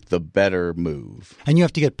the better move. And you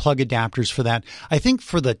have to get plug adapters for that. I think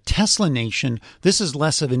for the Tesla Nation, this is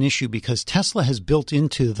less of an issue because Tesla has built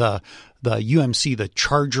into the UMC, the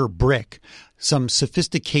charger brick, some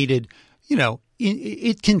sophisticated,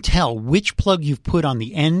 it can tell which plug you've put on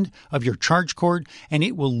the end of your charge cord, and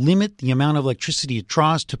it will limit the amount of electricity it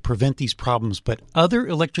draws to prevent these problems. But other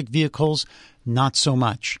electric vehicles, not so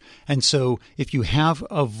much. And so if you have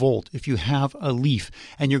a Volt, if you have a Leaf,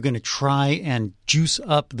 and you're going to try and juice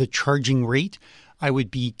up the charging rate, I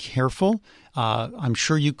would be careful. I'm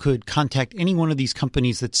sure you could contact any one of these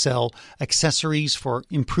companies that sell accessories for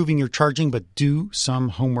improving your charging, but do some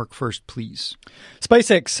homework first, please.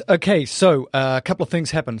 SpaceX. Okay, so a couple of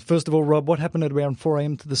things happened. First of all, Rob, what happened at around 4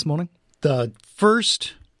 a.m. this morning? The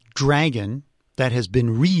first Dragon that has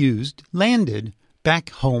been reused landed back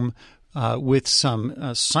home with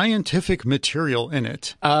some scientific material in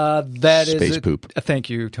it. That is space poop. Thank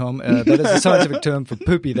you, Tom. That is a scientific term for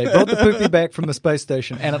poopy. They brought the poopy back from the space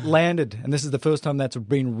station, and it landed. And this is the first time that's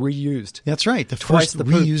been reused. That's right. The Twice first the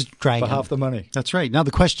reused Dragon. For half the money. That's right. Now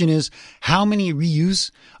the question is, how many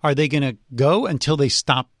reuse are they going to go until they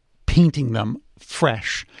stop painting them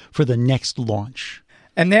fresh for the next launch?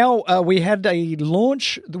 And now we had a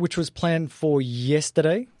launch which was planned for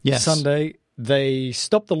yesterday, Sunday. They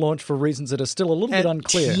stopped the launch for reasons that are still a little bit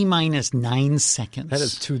unclear. T-minus 9 seconds. That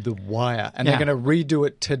is to the wire. And they're going to redo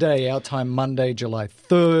it today, our time Monday, July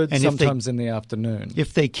 3rd, and sometimes in the afternoon.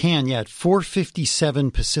 If they can, at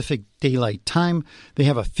 4:57 Pacific Daylight Time, they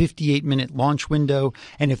have a 58-minute launch window.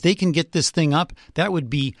 And if they can get this thing up, that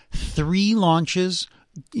would be 3 launches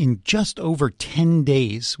in just over 10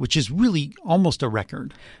 days, which is really almost a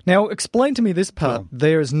record. Now, explain to me this part.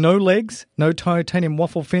 There's no legs, no titanium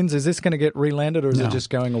waffle fins. Is this going to get relanded or is it just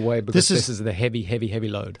going away because this is the heavy, heavy, heavy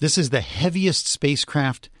load? This is the heaviest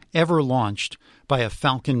spacecraft ever launched by a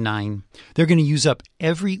Falcon 9. They're going to use up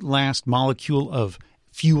every last molecule of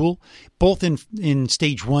fuel, both in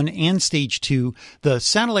stage 1 and stage 2. The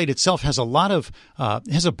satellite itself has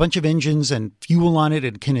has a bunch of engines and fuel on it.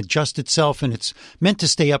 It can adjust itself, and it's meant to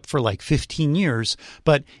stay up for like 15 years.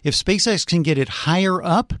 But if SpaceX can get it higher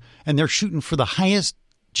up, and they're shooting for the highest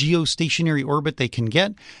geostationary orbit they can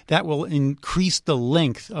get, that will increase the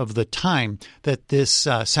length of the time that this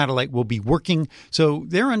satellite will be working. So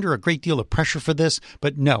they're under a great deal of pressure for this,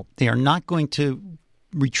 but no, they are not going to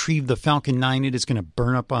retrieve the Falcon 9. It is going to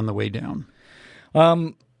burn up on the way down.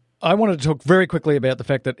 I wanted to talk very quickly about the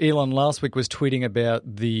fact that Elon last week was tweeting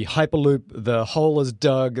about the Hyperloop. The hole is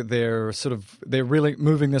dug. They're really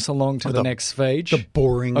moving this along to the next stage. The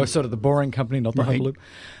boring. The boring company, not the Hyperloop.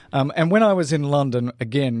 And when I was in London,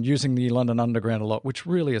 again, using the London Underground a lot, which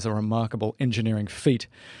really is a remarkable engineering feat,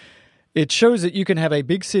 it shows that you can have a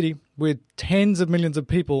big city with tens of millions of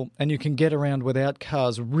people and you can get around without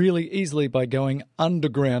cars really easily by going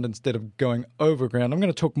underground instead of going overground. I'm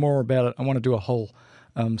going to talk more about it. I want to do a whole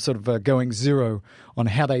going zero on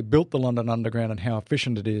how they built the London Underground and how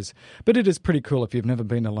efficient it is. But it is pretty cool. If you've never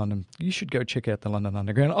been to London, you should go check out the London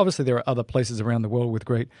Underground. Obviously, there are other places around the world with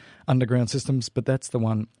great underground systems, but that's the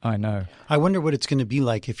one I know. I wonder what it's going to be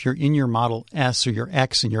like if you're in your Model S or your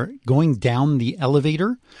X and you're going down the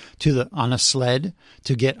elevator on a sled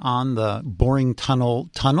to get on the boring tunnel.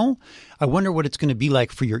 I wonder what it's going to be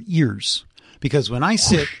like for your ears. Because when I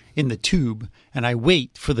sit in the tube and I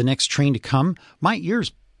wait for the next train to come, my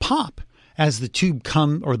ears pop as the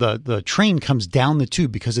the train comes down the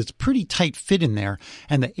tube because it's pretty tight fit in there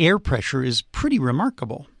and the air pressure is pretty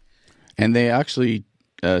remarkable. And they actually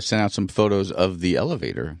sent out some photos of the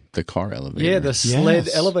elevator, the car elevator. Yeah, the sled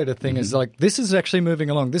elevator thing is this is actually moving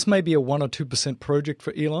along. This may be a 1 or 2% project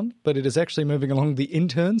for Elon, but it is actually moving along. The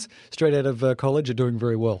interns straight out of college are doing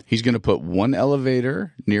very well. He's going to put one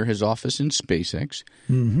elevator near his office in SpaceX,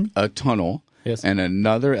 a tunnel, Yes. and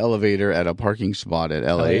another elevator at a parking spot at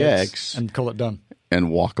LAX and call it done. and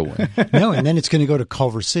walk away. No, and then it's going to go to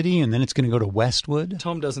Culver City, and then it's going to go to Westwood.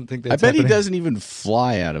 Tom doesn't think I that's bet happening. he doesn't even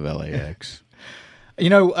fly out of LAX. You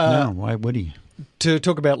know, No, why would he? to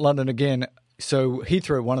talk about London again, so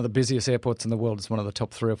Heathrow, one of the busiest airports in the world, is one of the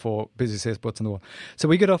top 3 or 4 busiest airports in the world. So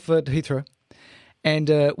we get off at Heathrow,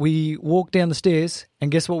 and we walk down the stairs,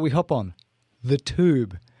 and guess what we hop on? The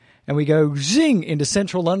tube. And we go zing into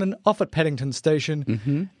central London, off at Paddington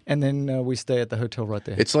Station, and then we stay at the hotel right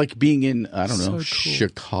there. It's like being in, I don't know, So cool.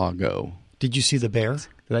 Chicago. Did you see the bear?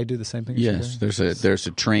 Do they do the same thing? in Yes, Chicago? there's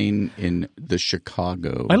a train in the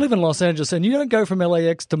Chicago. I live in Los Angeles, and you don't go from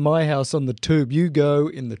LAX to my house on the tube. You go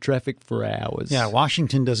in the traffic for hours. Yeah,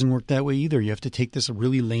 Washington doesn't work that way either. You have to take this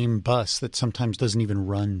really lame bus that sometimes doesn't even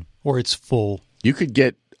run, or it's full. You could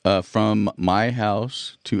get from my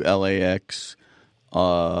house to LAX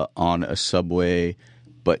on a subway,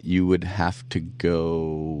 but you would have to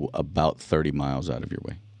go about 30 miles out of your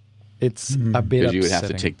way. It's a bit Because you would have to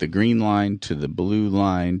upsetting. take the green line to the blue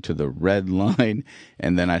line to the red line,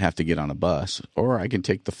 and then I'd have to get on a bus. Or I can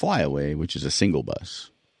take the flyaway, which is a single bus.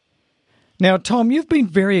 Now, Tom, you've been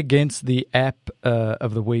very against the app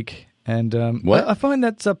of the week, and What? I find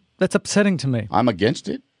that's upsetting to me. I'm against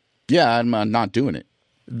it. Yeah, I'm not doing it.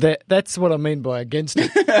 That's what I mean by against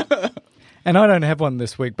it. And I don't have one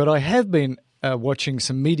this week, but I have been watching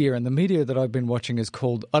some media, and the media that I've been watching is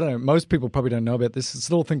called, I don't know, most people probably don't know about this. It's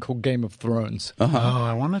a little thing called Game of Thrones. Oh,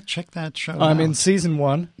 I want to check that show I'm out. in season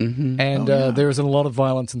 1, and there is a lot of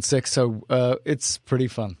violence and sex, so it's pretty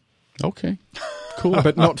fun. Okay, cool.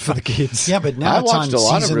 But not for the kids. Yeah, but now I it's watched on a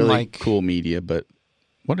lot of season, really like, cool media, but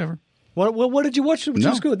whatever. What did you watch? Which No.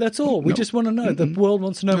 was good. That's all. We No. just want to know. The world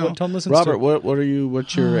wants to know what Tom listens Robert, to.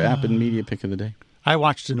 what's your app and media pick of the day? I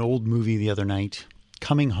watched an old movie the other night,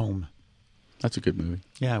 Coming Home. That's a good movie.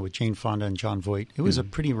 Yeah, with Jane Fonda and John Voight. It was a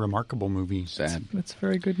pretty remarkable movie. Sad. It's a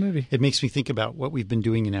very good movie. It makes me think about what we've been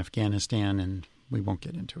doing in Afghanistan, and we won't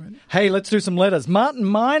get into it. Hey, let's do some letters. Martin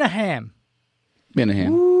Minaham.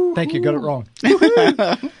 Minahan. Thank you. Got it wrong.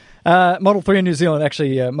 Model 3 in New Zealand.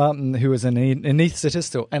 Actually, Martin, who is an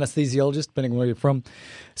anaesthetist or anesthesiologist, depending on where you're from,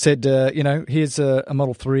 said, here's a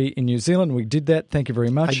Model 3 in New Zealand. We did that. Thank you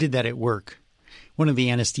very much. I did that at work. One of the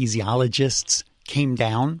anesthesiologists came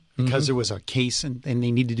down because there was a case and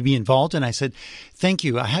they needed to be involved. And I said, thank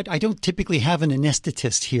you. I don't typically have an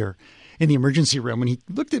anesthetist here in the emergency room. And he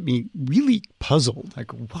looked at me really puzzled.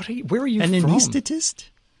 Like, where are you An from? anesthetist?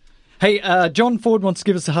 Hey, John Ford wants to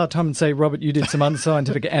give us a hard time and say, Robert, you did some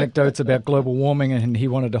unscientific anecdotes about global warming and he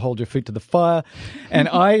wanted to hold your feet to the fire. And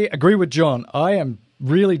I agree with John. I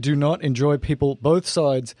really do not enjoy people, both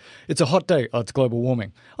sides. It's a hot day. Oh, it's global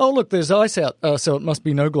warming. Oh, look, there's ice out, so it must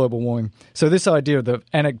be no global warming. So this idea that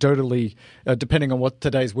anecdotally, depending on what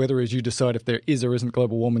today's weather is, you decide if there is or isn't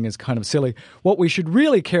global warming is kind of silly. What we should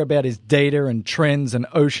really care about is data and trends and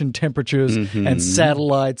ocean temperatures and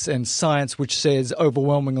satellites and science, which says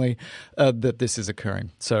overwhelmingly that this is occurring.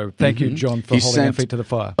 So thank you, John, for He holding our sent feet to the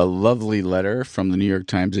fire. a lovely letter from the New York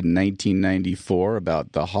Times in 1994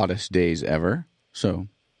 about the hottest days ever. So,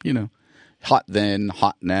 hot then,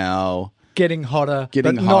 hot now, Getting hotter.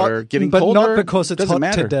 getting but hotter, not, getting but colder. not because it's Doesn't hot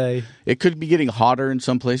matter. today. It could be getting hotter in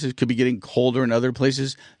some places. It could be getting colder in other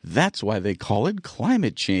places. That's why they call it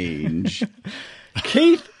climate change.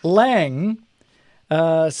 Keith Lang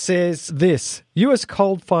says this. U.S.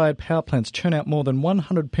 coal-fired power plants churn out more than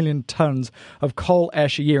 100 billion tons of coal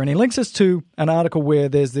ash a year. And he links us to an article where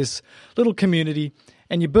there's this little community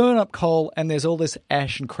and you burn up coal and there's all this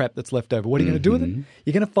ash and crap that's left over. What are you going to do with it?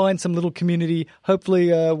 You're going to find some little community, hopefully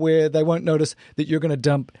where they won't notice that you're going to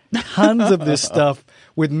dump tons of this stuff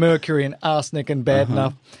with mercury and arsenic and bad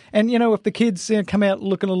enough. And, if the kids come out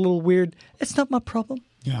looking a little weird, it's not my problem.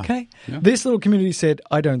 Yeah. Okay? Yeah. This little community said,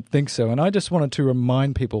 I don't think so. And I just wanted to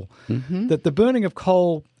remind people that the burning of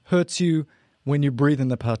coal hurts you when you breathe in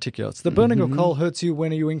the particulates. The burning of coal hurts you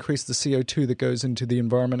when you increase the CO2 that goes into the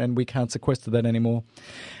environment, and we can't sequester that anymore.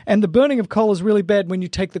 And the burning of coal is really bad when you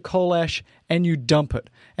take the coal ash and you dump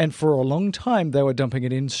it. And for a long time, they were dumping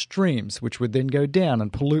it in streams, which would then go down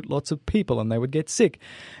and pollute lots of people, and they would get sick.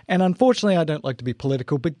 And unfortunately, I don't like to be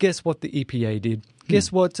political, but guess what the EPA did?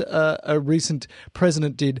 Guess what a recent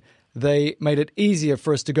president did? They made it easier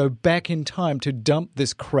for us to go back in time to dump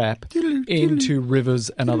this crap into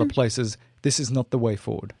rivers and other places. This is not the way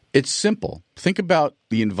forward. It's simple. Think about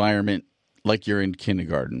the environment like you're in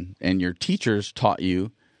kindergarten and your teachers taught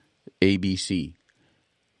you ABC.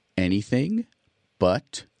 Anything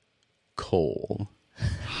but coal.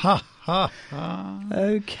 Ha, ha, ha.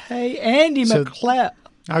 Okay, Andy So- McLeod.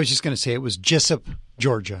 I was just going to say it was Jessup,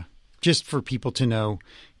 Georgia, just for people to know.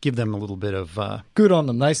 give them a little bit of good on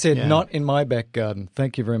them. They said, Yeah. not in my back garden.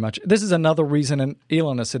 Thank you very much. This is another reason, and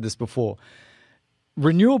Elon has said this before,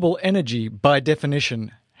 renewable energy, by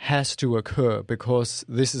definition, has to occur because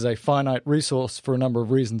this is a finite resource for a number of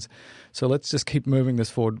reasons. So let's just keep moving this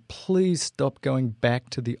forward. Please stop going back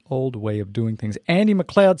to the old way of doing things. Andy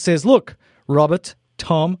McLeod says, look, Robert,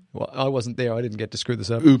 Tom, well, I wasn't there. I didn't get to screw this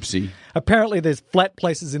up. Oopsie. Apparently there's flat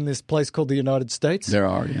places in this place called the United States. There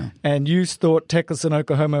are, yeah. And you thought Texas and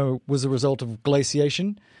Oklahoma was a result of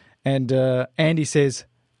glaciation. And Andy says,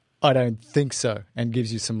 I don't think so, and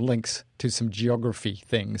gives you some links to some geography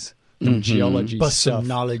things, some geology bust stuff. some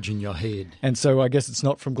knowledge in your head. And so I guess it's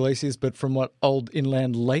not from glaciers, but from what, old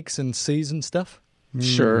inland lakes and seas and stuff?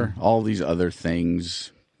 Sure. All these other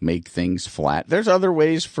things make things flat. There's other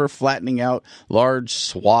ways for flattening out large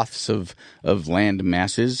swaths of land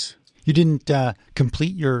masses. You didn't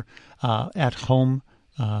complete your at-home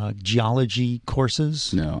geology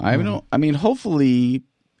courses? No, I don't. I mean, hopefully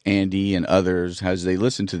Andy and others, as they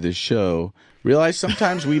listen to this show, realize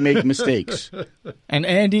sometimes we make mistakes. And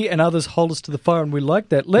Andy and others hold us to the fire, and we like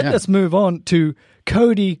that. Let us move on to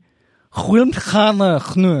Cody.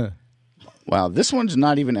 Wow, this one's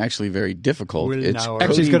not even actually very difficult. It's Willnauer. Cody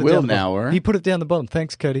Actually, he's got it down the bottom. Willnauer. He put it down the bottom.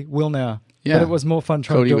 Thanks, Cody. Willnauer. Yeah. But it was more fun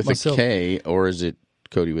trying Cody to do with it myself. a K, or is it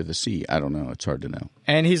Cody with a C? I don't know. It's hard to know.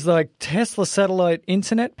 And he's like, Tesla satellite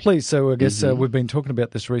internet, please. So I guess we've been talking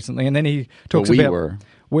about this recently. And then he talks about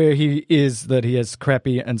where he is, that he has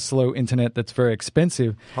crappy and slow internet that's very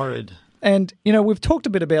expensive. Horrid. And, you know, we've talked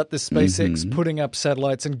a bit about this SpaceX putting up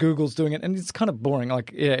satellites and Google's doing it, and it's kind of boring.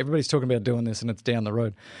 Like, yeah, everybody's talking about doing this and it's down the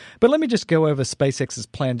road. But let me just go over SpaceX's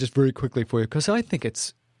plan just very quickly for you, because I think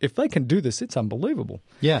if they can do this, it's unbelievable.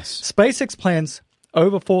 Yes. SpaceX plans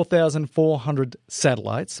over 4,400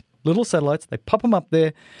 satellites, little satellites. They pop them up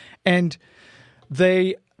there, and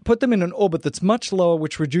they put them in an orbit that's much lower,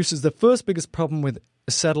 which reduces the first biggest problem with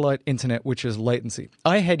satellite internet, which is latency.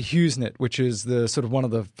 I had HughesNet, which is the sort of one of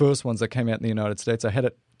the first ones that came out in the United States. I had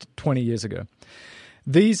it 20 years ago.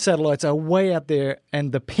 These satellites are way out there,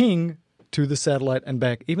 and the ping to the satellite and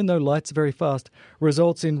back, even though light's very fast,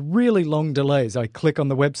 results in really long delays. I click on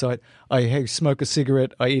the website, I smoke a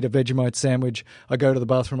cigarette, I eat a Vegemite sandwich, I go to the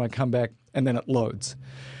bathroom, I come back, and then it loads.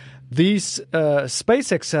 These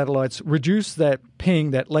SpaceX satellites reduce that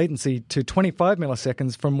ping, that latency, to 25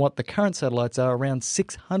 milliseconds from what the current satellites are, around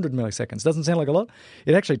 600 milliseconds. Doesn't sound like a lot.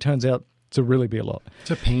 It actually turns out to really be a lot.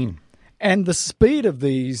 It's a pain. And the speed of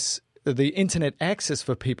these, the internet access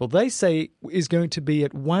for people, they say is going to be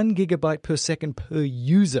at 1 gigabyte per second per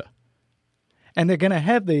user. And they're going to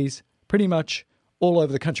have these pretty much all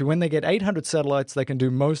over the country. When they get 800 satellites, they can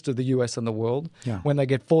do most of the US and the world. Yeah. When they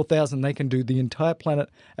get 4,000, they can do the entire planet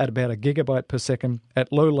at about a gigabyte per second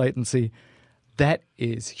at low latency. That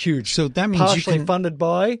is huge. So that means partially funded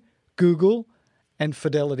by Google and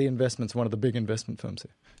Fidelity Investments, one of the big investment firms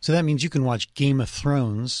here. So that means you can watch Game of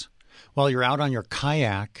Thrones while you're out on your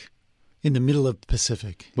kayak in the middle of the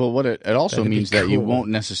Pacific. Well, what it also That'd be means that you cool. won't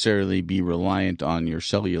necessarily be reliant on your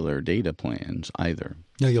cellular data plans either.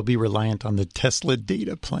 No, you'll be reliant on the Tesla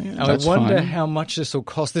data plan. I That's wonder fine. how much this will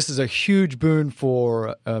cost. This is a huge boon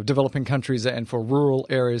for developing countries and for rural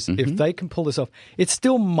areas. If they can pull this off, it's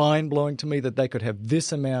still mind-blowing to me that they could have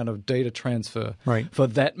this amount of data transfer for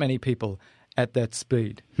that many people at that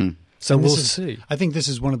speed. So And we'll this is- see. I think this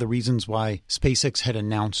is one of the reasons why SpaceX had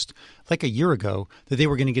announced like a year ago that they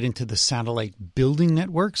were going to get into the satellite building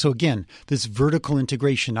network. So again, this vertical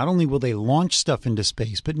integration, not only will they launch stuff into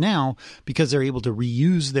space, but now because they're able to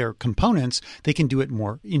reuse their components, they can do it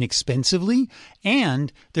more inexpensively,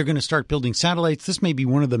 and they're going to start building satellites. This may be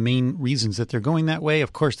one of the main reasons that they're going that way.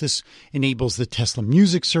 Of course, this enables the Tesla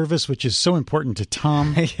music service, which is so important to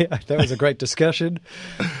Tom. Yeah, that was a great discussion.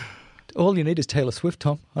 All you need is Taylor Swift,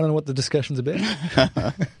 Tom. I don't know what the discussion's about.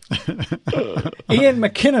 Ian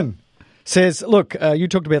McKinnon says, look, you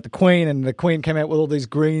talked about the Queen, and the Queen came out with all these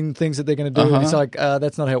green things that they're going to do. And it's like,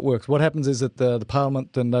 that's not how it works. What happens is that the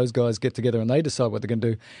Parliament and those guys get together and they decide what they're going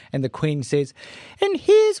to do. And the Queen says, and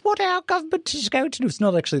here's what our government is going to do. It's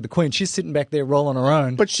not actually the Queen. She's sitting back there rolling her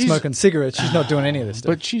own, But she's- smoking cigarettes. She's not doing any of this stuff.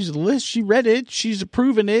 But she read it. She's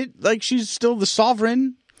approving it. Like she's still the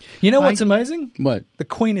sovereign. You know what's amazing? What? The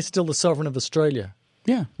Queen is still the sovereign of Australia.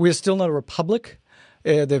 Yeah. We are still not a republic.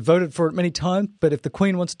 They've voted for it many times, but if the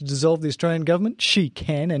Queen wants to dissolve the Australian government, she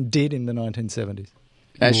can and did in the 1970s.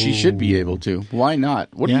 As she should be able to. Why not?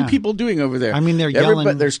 What are you people doing over there? I mean, they're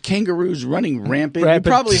yelling. There's kangaroos running rampant. Rampant,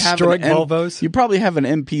 you probably have destroying Volvos. You probably have an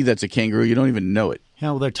MP that's a kangaroo. You don't even know it. You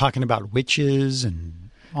know, they're talking about witches and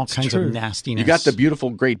all kinds true. of nastiness. You got the beautiful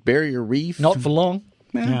Great Barrier Reef. Not for long.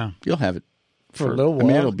 Yeah. You'll have it. For a little while, I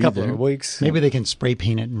mean, it'll be couple there. of weeks. Maybe they can spray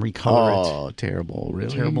paint it and recolor it. Oh, terrible!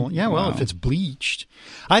 Really Terrible. Yeah, well, Wow. if it's bleached.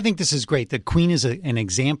 I think this is great. The Queen is an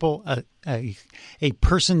example, a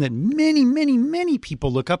person that many, many, many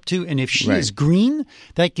people look up to. And if she is green,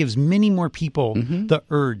 that gives many more people the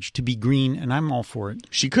urge to be green, and I'm all for it.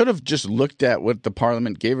 She could have just looked at what the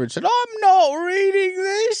Parliament gave her and said, "I'm not reading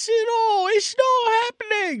this at all. It's not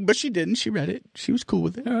happening." But she didn't. She read it. She was cool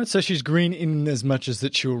with it. All right, so she's green in as much as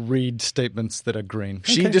that she'll read statements that are green.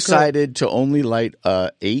 She decided to only light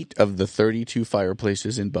 8 of the 32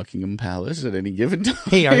 fireplaces in Buckingham Palace at any given time.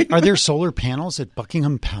 Hey, are there solar panels at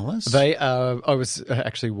Buckingham Palace? They I was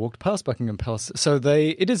actually walked past Buckingham Palace. So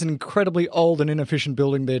it is an incredibly old and inefficient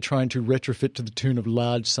building. They're trying to retrofit to the tune of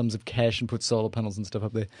large sums of cash and put solar panels and stuff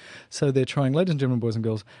up there. So they're trying. Ladies and gentlemen, boys and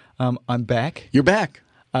girls, I'm back. You're back.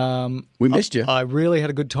 We missed you. I really had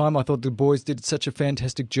a good time. I thought the boys did such a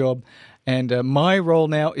fantastic job. And my role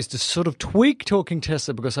now is to sort of tweak Talking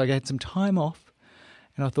Tesla because I had some time off.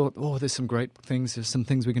 And I thought, there's some great things. There's some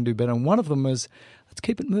things we can do better. And one of them is, let's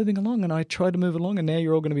keep it moving along. And I tried to move along, and now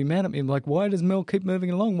you're all going to be mad at me. I'm like, why does Mel keep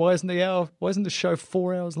moving along? Why isn't the show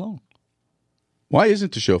 4 hours long? Why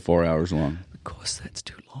isn't the show 4 hours long? Because that's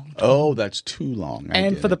too long. Oh, that's too long.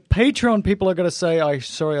 And for the Patreon people, I got to say,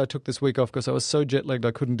 sorry I took this week off because I was so jet lagged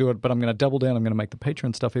I couldn't do it. But I'm going to double down. I'm going to make the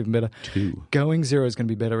Patreon stuff even better. 2. Going zero is going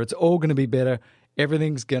to be better. It's all going to be better.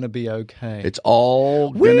 Everything's going to be okay. It's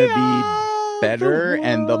all going to be better,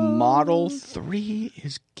 and the Model 3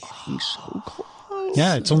 is getting so close.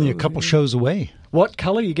 Yeah, it's only a couple shows away. What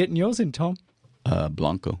color are you getting yours in, Tom?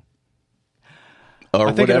 Blanco. Or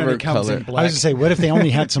I think it whatever only comes color. in black. I was going to say, what if they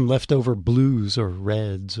only had some leftover blues or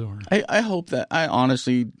reds? Or I hope that.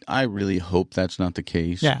 I really hope that's not the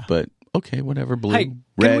case. Yeah. But okay, whatever. Blue, Hey,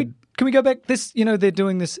 red. can we go back? They're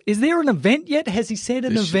doing this. Is there an event yet? Has he said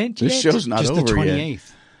an event yet? This show's not just over the 28th. yet.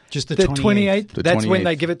 Just the 28th. The That's when 28th.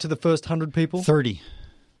 they give it to the first 100 people. 30.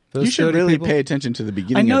 You should really pay attention to the I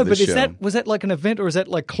beginning know, of but this show. was that like an event or is that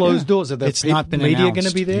like closed doors? Are the It's not been media announced. going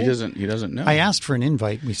to be there? He doesn't know. I asked for an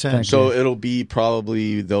invite. We said So it'll be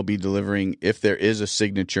they'll be delivering, if there is a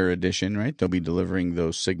signature edition, right? They'll be delivering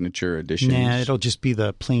those signature editions. Nah, it'll just be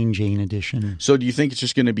the plain Jane edition. So do you think it's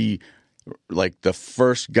just going to be like the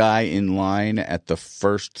first guy in line at the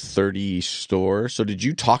first 30 stores? So did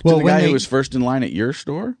you talk to the guy who was first in line at your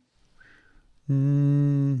store?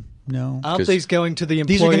 No. Aren't these going to the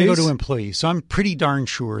employees? These are going to go to employees. So I'm pretty darn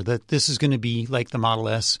sure that this is going to be like the Model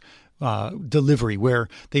S delivery, where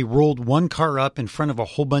they rolled one car up in front of a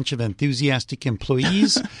whole bunch of enthusiastic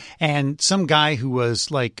employees, and some guy who was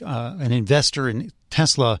like an investor in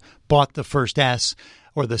Tesla bought the first S.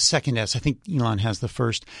 Or the second S. I think Elon has the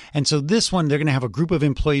first. And so this one, they're going to have a group of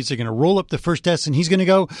employees. They're going to roll up the first S, and he's going to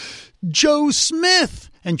go, Joe Smith.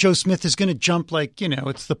 And Joe Smith is going to jump like,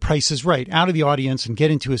 it's The Price is Right, out of the audience and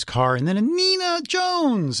get into his car. And then a Nina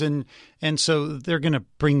Jones. And so they're going to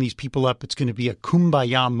bring these people up. It's going to be a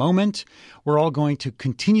kumbaya moment. We're all going to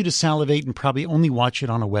continue to salivate and probably only watch it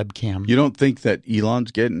on a webcam. You don't think that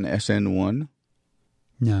Elon's getting SN1?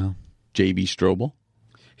 No. JB Strobel?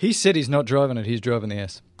 He said he's not driving it. He's driving the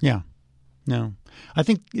S. Yeah. No. I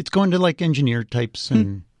think it's going to like engineer types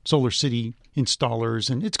and Solar City installers,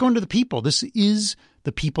 and it's going to the people. This is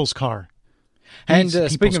the people's car. And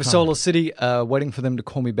speaking of Solar City, waiting for them to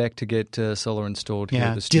call me back to get solar installed here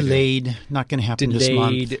at the studio. Delayed. Not going to happen this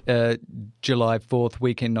month. Delayed. July 4th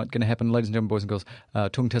weekend, not going to happen. Ladies and gentlemen, boys and girls,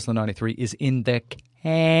 Talking Tesla 93 is in the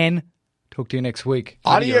can. Talk to you next week.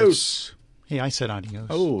 Adios. Hey, I said adios.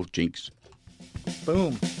 Oh, jinx.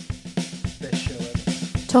 Boom. Best show ever.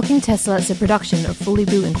 Talking Tesla is a production of Fully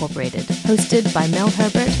Boo Incorporated, hosted by Mel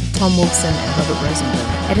Herbert, Tom Wolfson, and Robert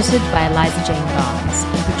Rosenblum, edited by Eliza Jane Barnes,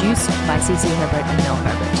 and produced by CC Herbert and Mel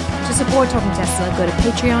Herbert. To support Talking Tesla, go to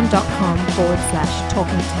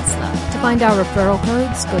patreon.com/Talking Tesla. To find our referral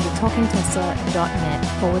codes, go to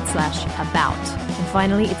talkingtesla.net/about. And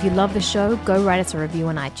finally, if you love the show, go write us a review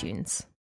on iTunes.